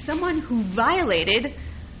is someone who violated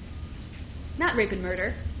not rape and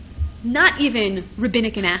murder, not even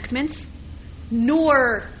rabbinic enactments,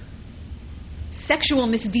 nor sexual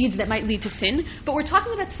misdeeds that might lead to sin, but we're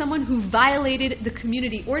talking about someone who violated the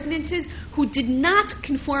community ordinances, who did not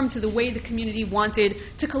conform to the way the community wanted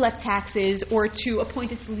to collect taxes or to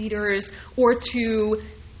appoint its leaders or to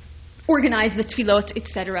organize the tefillot,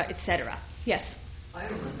 etc., etc. Yes? I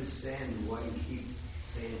don't understand why you keep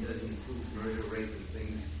saying it doesn't include murder, rape, and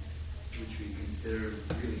things which we consider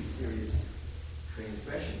really serious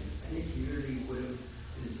transgressions. Any community would have,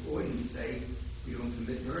 in its ordinance, say, you don't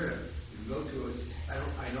commit murder. Go to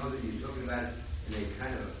I know that you're talking about it in a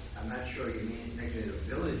kind of, I'm not sure you mean making it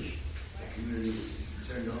a village, a community which is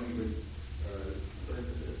concerned only with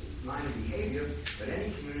minor behavior, but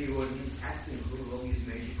any community ordinance has to include all these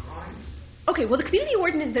major crimes. Okay, well, the community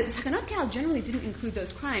ordinance, the Takanot Gal generally didn't include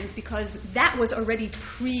those crimes because that was already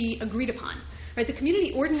pre-agreed upon. Right? The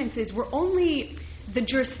community ordinances were only the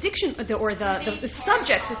jurisdiction or the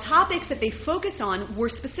subjects, the topics that they focused on were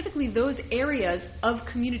specifically those areas of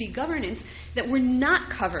community governance that were not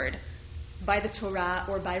covered by the Torah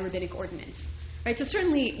or by rabbinic ordinance. Right? So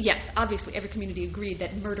certainly, yes, obviously every community agreed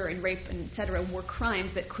that murder and rape and etc. were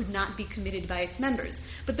crimes that could not be committed by its members.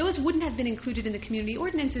 But those wouldn't have been included in the community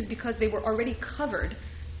ordinances because they were already covered,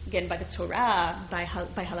 again, by the Torah, by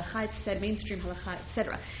halacha, etc., mainstream halacha,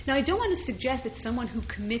 etc. Now, I don't want to suggest that someone who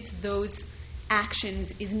commits those actions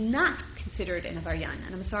is not considered an avaryan,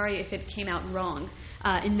 and I'm sorry if it came out wrong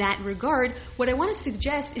in that regard. What I want to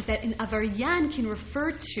suggest is that an avaryan can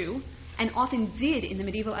refer to, and often did in the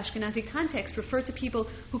medieval Ashkenazi context, refer to people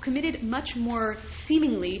who committed much more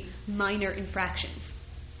seemingly minor infractions.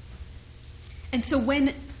 And so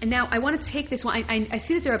now I want to take this one, I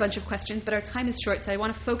see that there are a bunch of questions, but our time is short, so I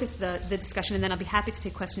want to focus the discussion, and then I'll be happy to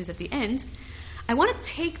take questions at the end. I want to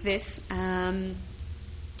take this...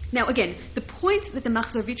 Now, again, the point that the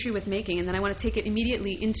Machzor Vitry was making, and then I want to take it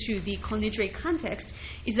immediately into the Kol Nidre context,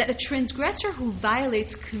 is that a transgressor who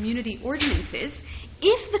violates community ordinances,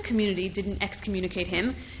 if the community didn't excommunicate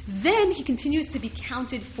him, then he continues to be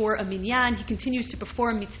counted for a minyan, he continues to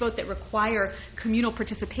perform mitzvot that require communal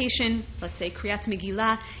participation, let's say Kriyat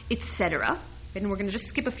Megillah, etc. And we're going to just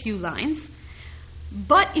skip a few lines.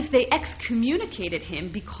 But if they excommunicated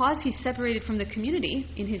him because he separated from the community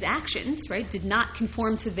in his actions, right, did not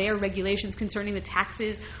conform to their regulations concerning the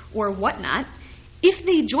taxes or whatnot, if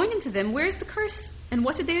they joined him to them, where's the curse? And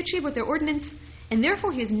what did they achieve with their ordinance? And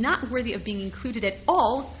therefore he is not worthy of being included at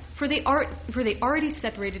all, for they already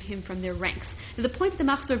separated him from their ranks. Now, the point that the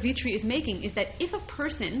Machzor Vitry is making is that if a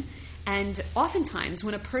person And oftentimes,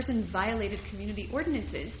 when a person violated community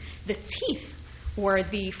ordinances, the teeth or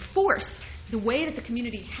the force, the way that the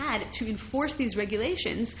community had to enforce these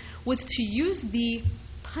regulations was to use the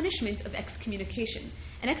punishment of excommunication.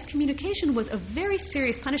 And excommunication was a very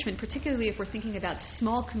serious punishment, particularly if we're thinking about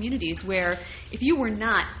small communities where if you were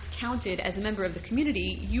not counted as a member of the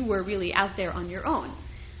community, you were really out there on your own.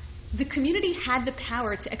 The community had the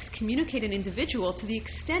power to excommunicate an individual to the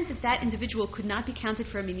extent that that individual could not be counted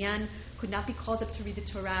for a minyan, could not be called up to read the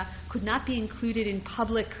Torah, could not be included in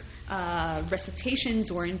public recitations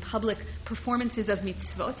or in public performances of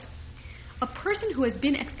mitzvot. A person who has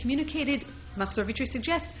been excommunicated, Machzor Vitri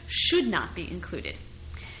suggests, should not be included.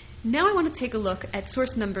 Now I want to take a look at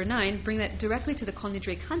source number 9, bring that directly to the Kol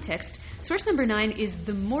Nidre context. Source number 9 is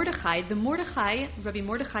the Mordechai. The Mordechai, Rabbi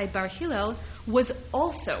Mordechai Bar Hillel, was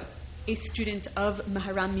also a student of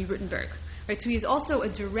Maharam MiRutenberg. Right, so he is also a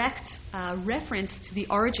direct reference to the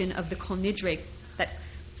origin of the Kol Nidre, that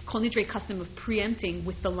Kol Nidre custom of preempting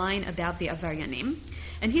with the line about the Avaryanim.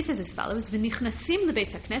 And he says as follows, V'nichnasim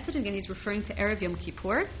lebeit HaKnesset, again he's referring to Erev Yom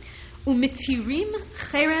Kippur, Umetirim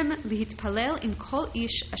cherem lihitpalel im kol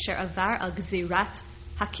ish asher avar al gzirat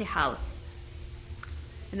hakehal.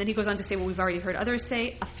 And then he goes on to say what we've already heard others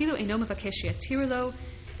say, Afilu eino mevakesh yatiru lo,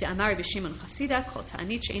 de'amar b'shimon chasida, kol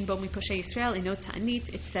ta'anit she'ein bo miposhei Yisrael, eino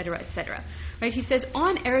ta'anit, etc., etc. Right? He says,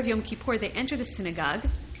 on Erev Yom Kippur, they enter the synagogue,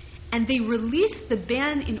 and they release the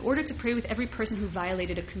ban in order to pray with every person who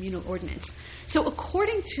violated a communal ordinance. So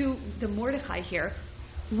according to the Mordechai here,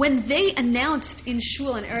 when they announced in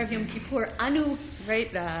Shul on Erev Yom Kippur, Anu,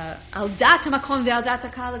 right, al dat hamakom ve'al dat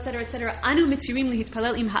hakal, etc., Anu mitirim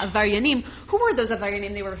lihitpalel im ha'avaryanim. Who were those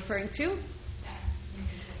avaryanim they were referring to?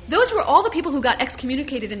 Those were all the people who got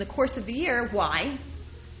excommunicated in the course of the year. Why?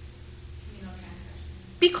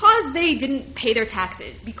 Because they didn't pay their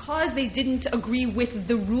taxes, because they didn't agree with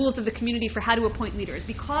the rules of the community for how to appoint leaders,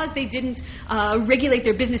 because they didn't regulate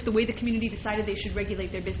their business the way the community decided they should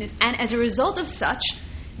regulate their business, and as a result of such,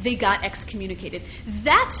 they got excommunicated.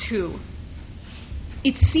 That's who,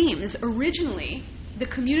 it seems, originally the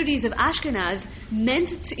communities of Ashkenaz meant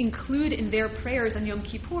to include in their prayers on Yom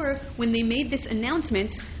Kippur when they made this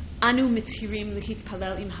announcement, Anu mitirim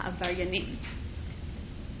lihitpalel im ha'avaryanim.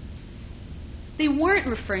 They weren't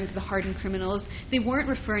referring to the hardened criminals. They weren't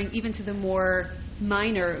referring even to the more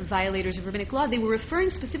minor violators of rabbinic law. They were referring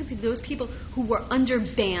specifically to those people who were under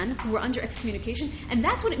ban, who were under excommunication, and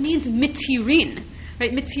that's what it means, mitirin.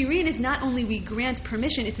 Right? Mitirin is not only we grant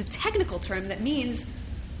permission, it's a technical term that means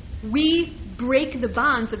we break the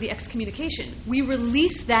bonds of the excommunication. We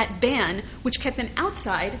release that ban, which kept them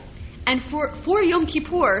outside, and for Yom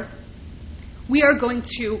Kippur, we are going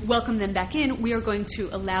to welcome them back in. We are going to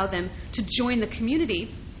allow them to join the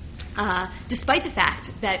community, despite the fact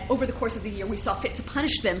that over the course of the year we saw fit to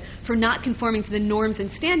punish them for not conforming to the norms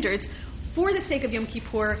and standards. For the sake of Yom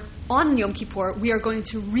Kippur, on Yom Kippur, we are going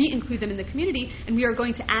to re-include them in the community, and we are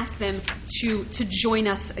going to ask them to join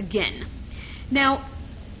us again. Now,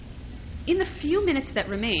 in the few minutes that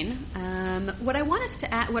remain, what I want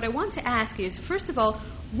to ask is, first of all,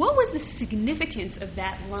 what was the significance of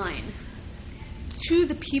that line to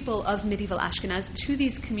the people of medieval Ashkenaz, to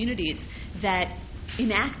these communities that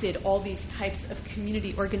enacted all these types of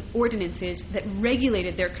community ordinances that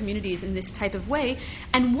regulated their communities in this type of way,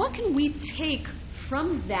 and what can we take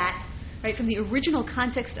from that, right, from the original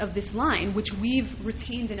context of this line, which we've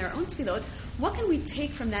retained in our own tefillot, what can we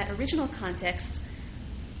take from that original context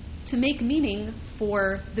to make meaning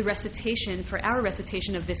for the recitation, for our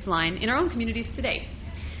recitation of this line in our own communities today?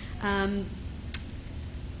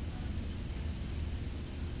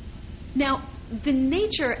 Now, the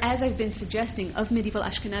nature, as I've been suggesting, of medieval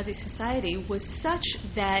Ashkenazi society was such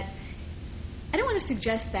that I don't want to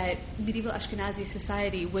suggest that medieval Ashkenazi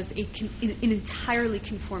society was an entirely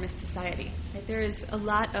conformist society. Right? There is a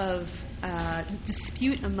lot of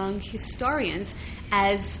dispute among historians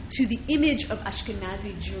as to the image of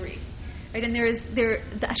Ashkenazi Jewry. Right? And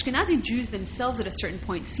the Ashkenazi Jews themselves at a certain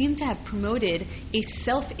point seem to have promoted a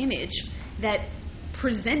self-image that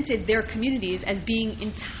presented their communities as being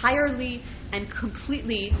entirely and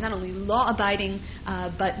completely not only law-abiding,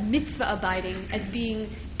 but mitzvah-abiding, as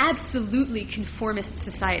being absolutely conformist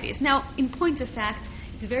societies. Now, in point of fact,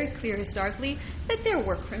 it's very clear historically that there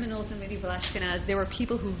were criminals in medieval Ashkenaz, there were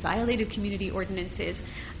people who violated community ordinances,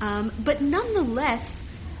 but nonetheless,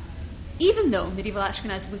 even though medieval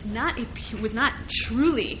Ashkenaz was not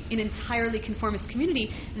truly an entirely conformist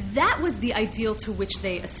community, that was the ideal to which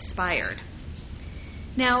they aspired.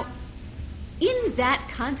 Now, in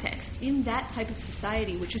that context, in that type of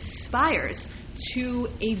society which aspires to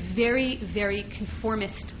a very, very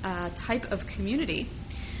conformist type of community,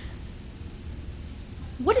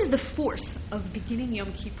 what is the force of beginning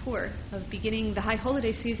Yom Kippur, of beginning the high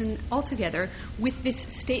holiday season altogether with this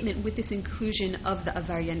statement, with this inclusion of the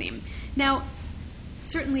Avaryanim? Now,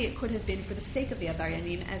 certainly it could have been for the sake of the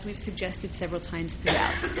Avaryanim, as we've suggested several times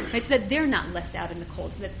throughout, right? So that they're not left out in the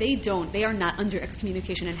cold, so that they are not under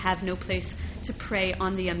excommunication and have no place to pray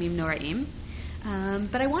on the Yamim Noraim.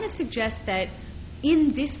 But I want to suggest that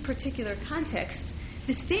in this particular context,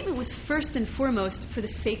 the statement was first and foremost for the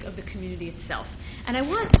sake of the community itself. And I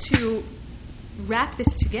want to wrap this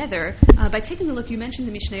together by taking a look. You mentioned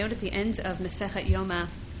the Mishnayot at the end of Masechet Yoma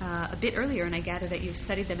a bit earlier, and I gather that you've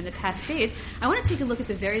studied them in the past days. I want to take a look at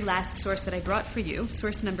the very last source that I brought for you,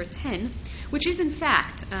 source number 10, which is in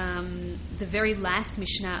fact the very last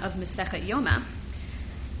Mishnah of Masechet Yoma.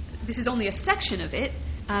 This is only a section of it,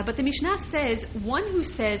 but the Mishnah says, one who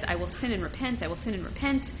says, I will sin and repent,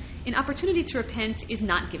 an opportunity to repent is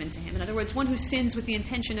not given to him. In other words, one who sins with the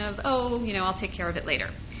intention of, I'll take care of it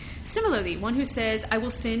later. Similarly, one who says, I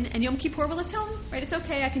will sin and Yom Kippur will atone, right? It's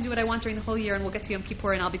okay, I can do what I want during the whole year and we'll get to Yom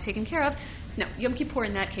Kippur and I'll be taken care of. No, Yom Kippur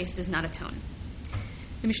in that case does not atone.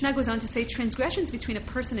 The Mishnah goes on to say, transgressions between a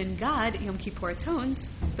person and God, Yom Kippur atones,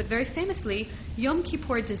 but very famously, Yom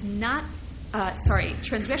Kippur does not,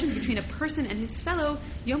 transgressions between a person and his fellow,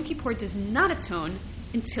 Yom Kippur does not atone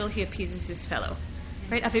until he appeases his fellow.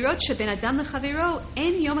 Right? Avirot sheben adam lechaviro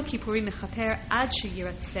en Yom Kippurim mechaper ad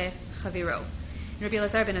sheyiratzeh chaviro. Rabbi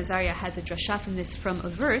Elazar ben Azariah has a drasha from this from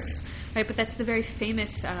a verse, right? But that's the very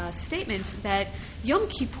famous statement that Yom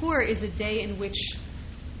Kippur is a day in which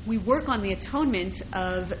we work on the atonement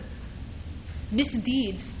of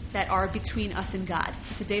misdeeds that are between us and God.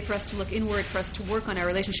 It's a day for us to look inward, for us to work on our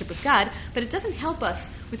relationship with God, but it doesn't help us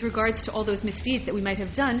with regards to all those misdeeds that we might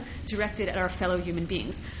have done directed at our fellow human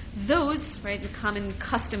beings. Those, right, the common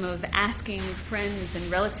custom of asking friends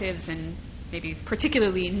and relatives and maybe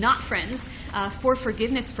particularly not friends, for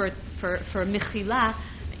forgiveness, for mechila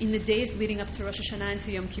in the days leading up to Rosh Hashanah and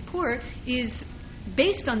to Yom Kippur is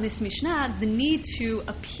based on this Mishnah, the need to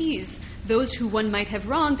appease those who one might have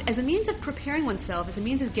wronged as a means of preparing oneself, as a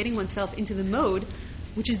means of getting oneself into the mode,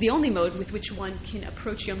 which is the only mode with which one can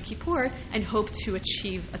approach Yom Kippur and hope to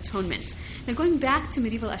achieve atonement. Now, going back to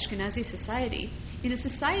medieval Ashkenazi society, in a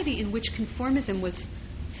society in which conformism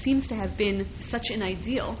seems to have been such an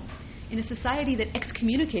ideal, in a society that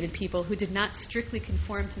excommunicated people who did not strictly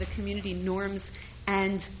conform to the community norms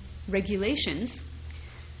and regulations,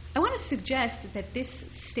 I want to suggest that this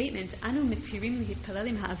statement, Anu mitirim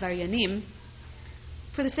lihitpalelim ha'avaryanim,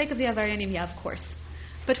 for the sake of the avaryanim, yeah, of course.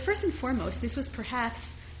 But first and foremost, this was perhaps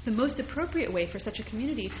the most appropriate way for such a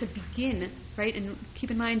community to begin, right? And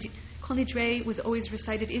keep in mind, Kol Nidrei is always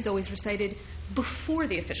recited before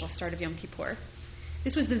the official start of Yom Kippur.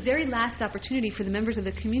 This was the very last opportunity for the members of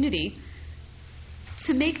the community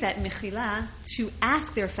to make that mechila, to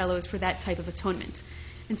ask their fellows for that type of atonement.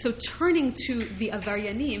 And so turning to the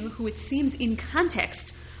avaryanim, who it seems in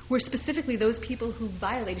context were specifically those people who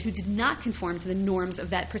violated, who did not conform to the norms of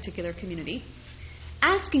that particular community,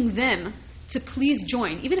 asking them to please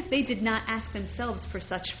join, even if they did not ask themselves for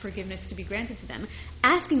such forgiveness to be granted to them,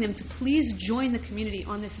 asking them to please join the community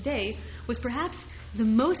on this day was perhaps the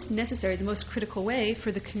most necessary, the most critical way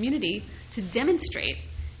for the community to demonstrate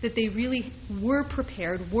that they really were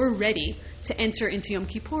prepared, were ready to enter into Yom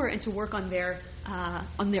Kippur and to work on their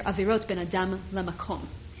avirot ben adam lamakom.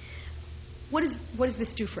 What does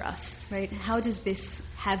this do for us, right? How does this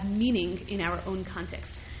have meaning in our own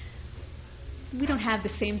context? We don't have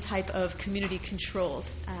the same type of community controls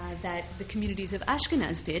that the communities of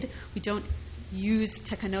Ashkenaz did. We don't use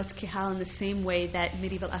takanot kehal in the same way that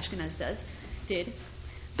medieval Ashkenaz did.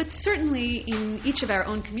 But certainly in each of our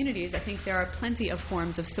own communities, I think there are plenty of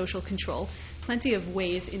forms of social control, plenty of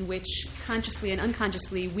ways in which consciously and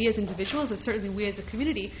unconsciously we as individuals, and certainly we as a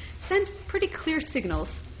community, send pretty clear signals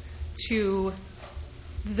to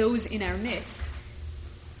those in our midst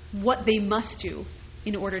what they must do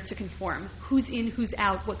in order to conform. Who's in, who's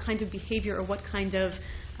out, what kind of behavior or what kind of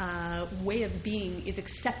way of being is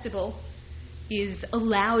acceptable, is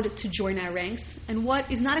allowed to join our ranks, and what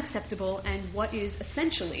is not acceptable and what is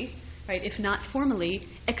essentially, right, if not formally,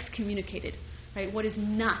 excommunicated, right? What is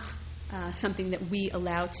not something that we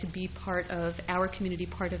allow to be part of our community,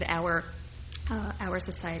 part of our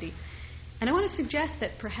society. And I want to suggest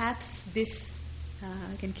that perhaps this,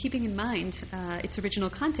 again, keeping in mind its original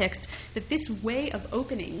context, that this way of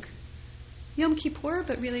opening Yom Kippur,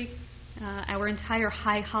 but really our entire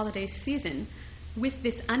high holiday season, with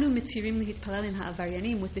this anu mitirim lihitpalelim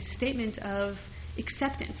ha'avaryanim, with this statement of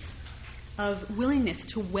acceptance, of willingness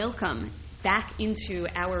to welcome back into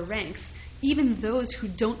our ranks even those who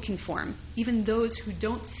don't conform, even those who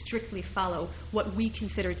don't strictly follow what we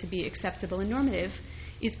consider to be acceptable and normative,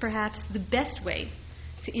 is perhaps the best way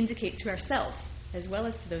to indicate to ourselves, as well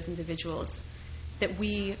as to those individuals, that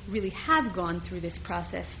we really have gone through this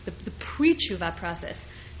process, the pre-tshuva process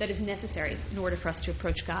that is necessary in order for us to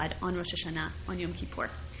approach God on Rosh Hashanah, on Yom Kippur.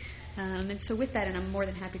 And so with that, and I'm more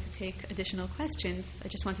than happy to take additional questions, I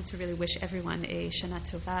just wanted to really wish everyone a Shana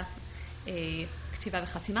Tova, a K'tiva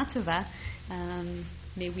v'Chatima Tova.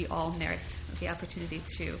 May we all merit the opportunity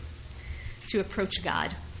to approach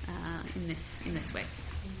God in this way.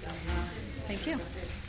 Thank you.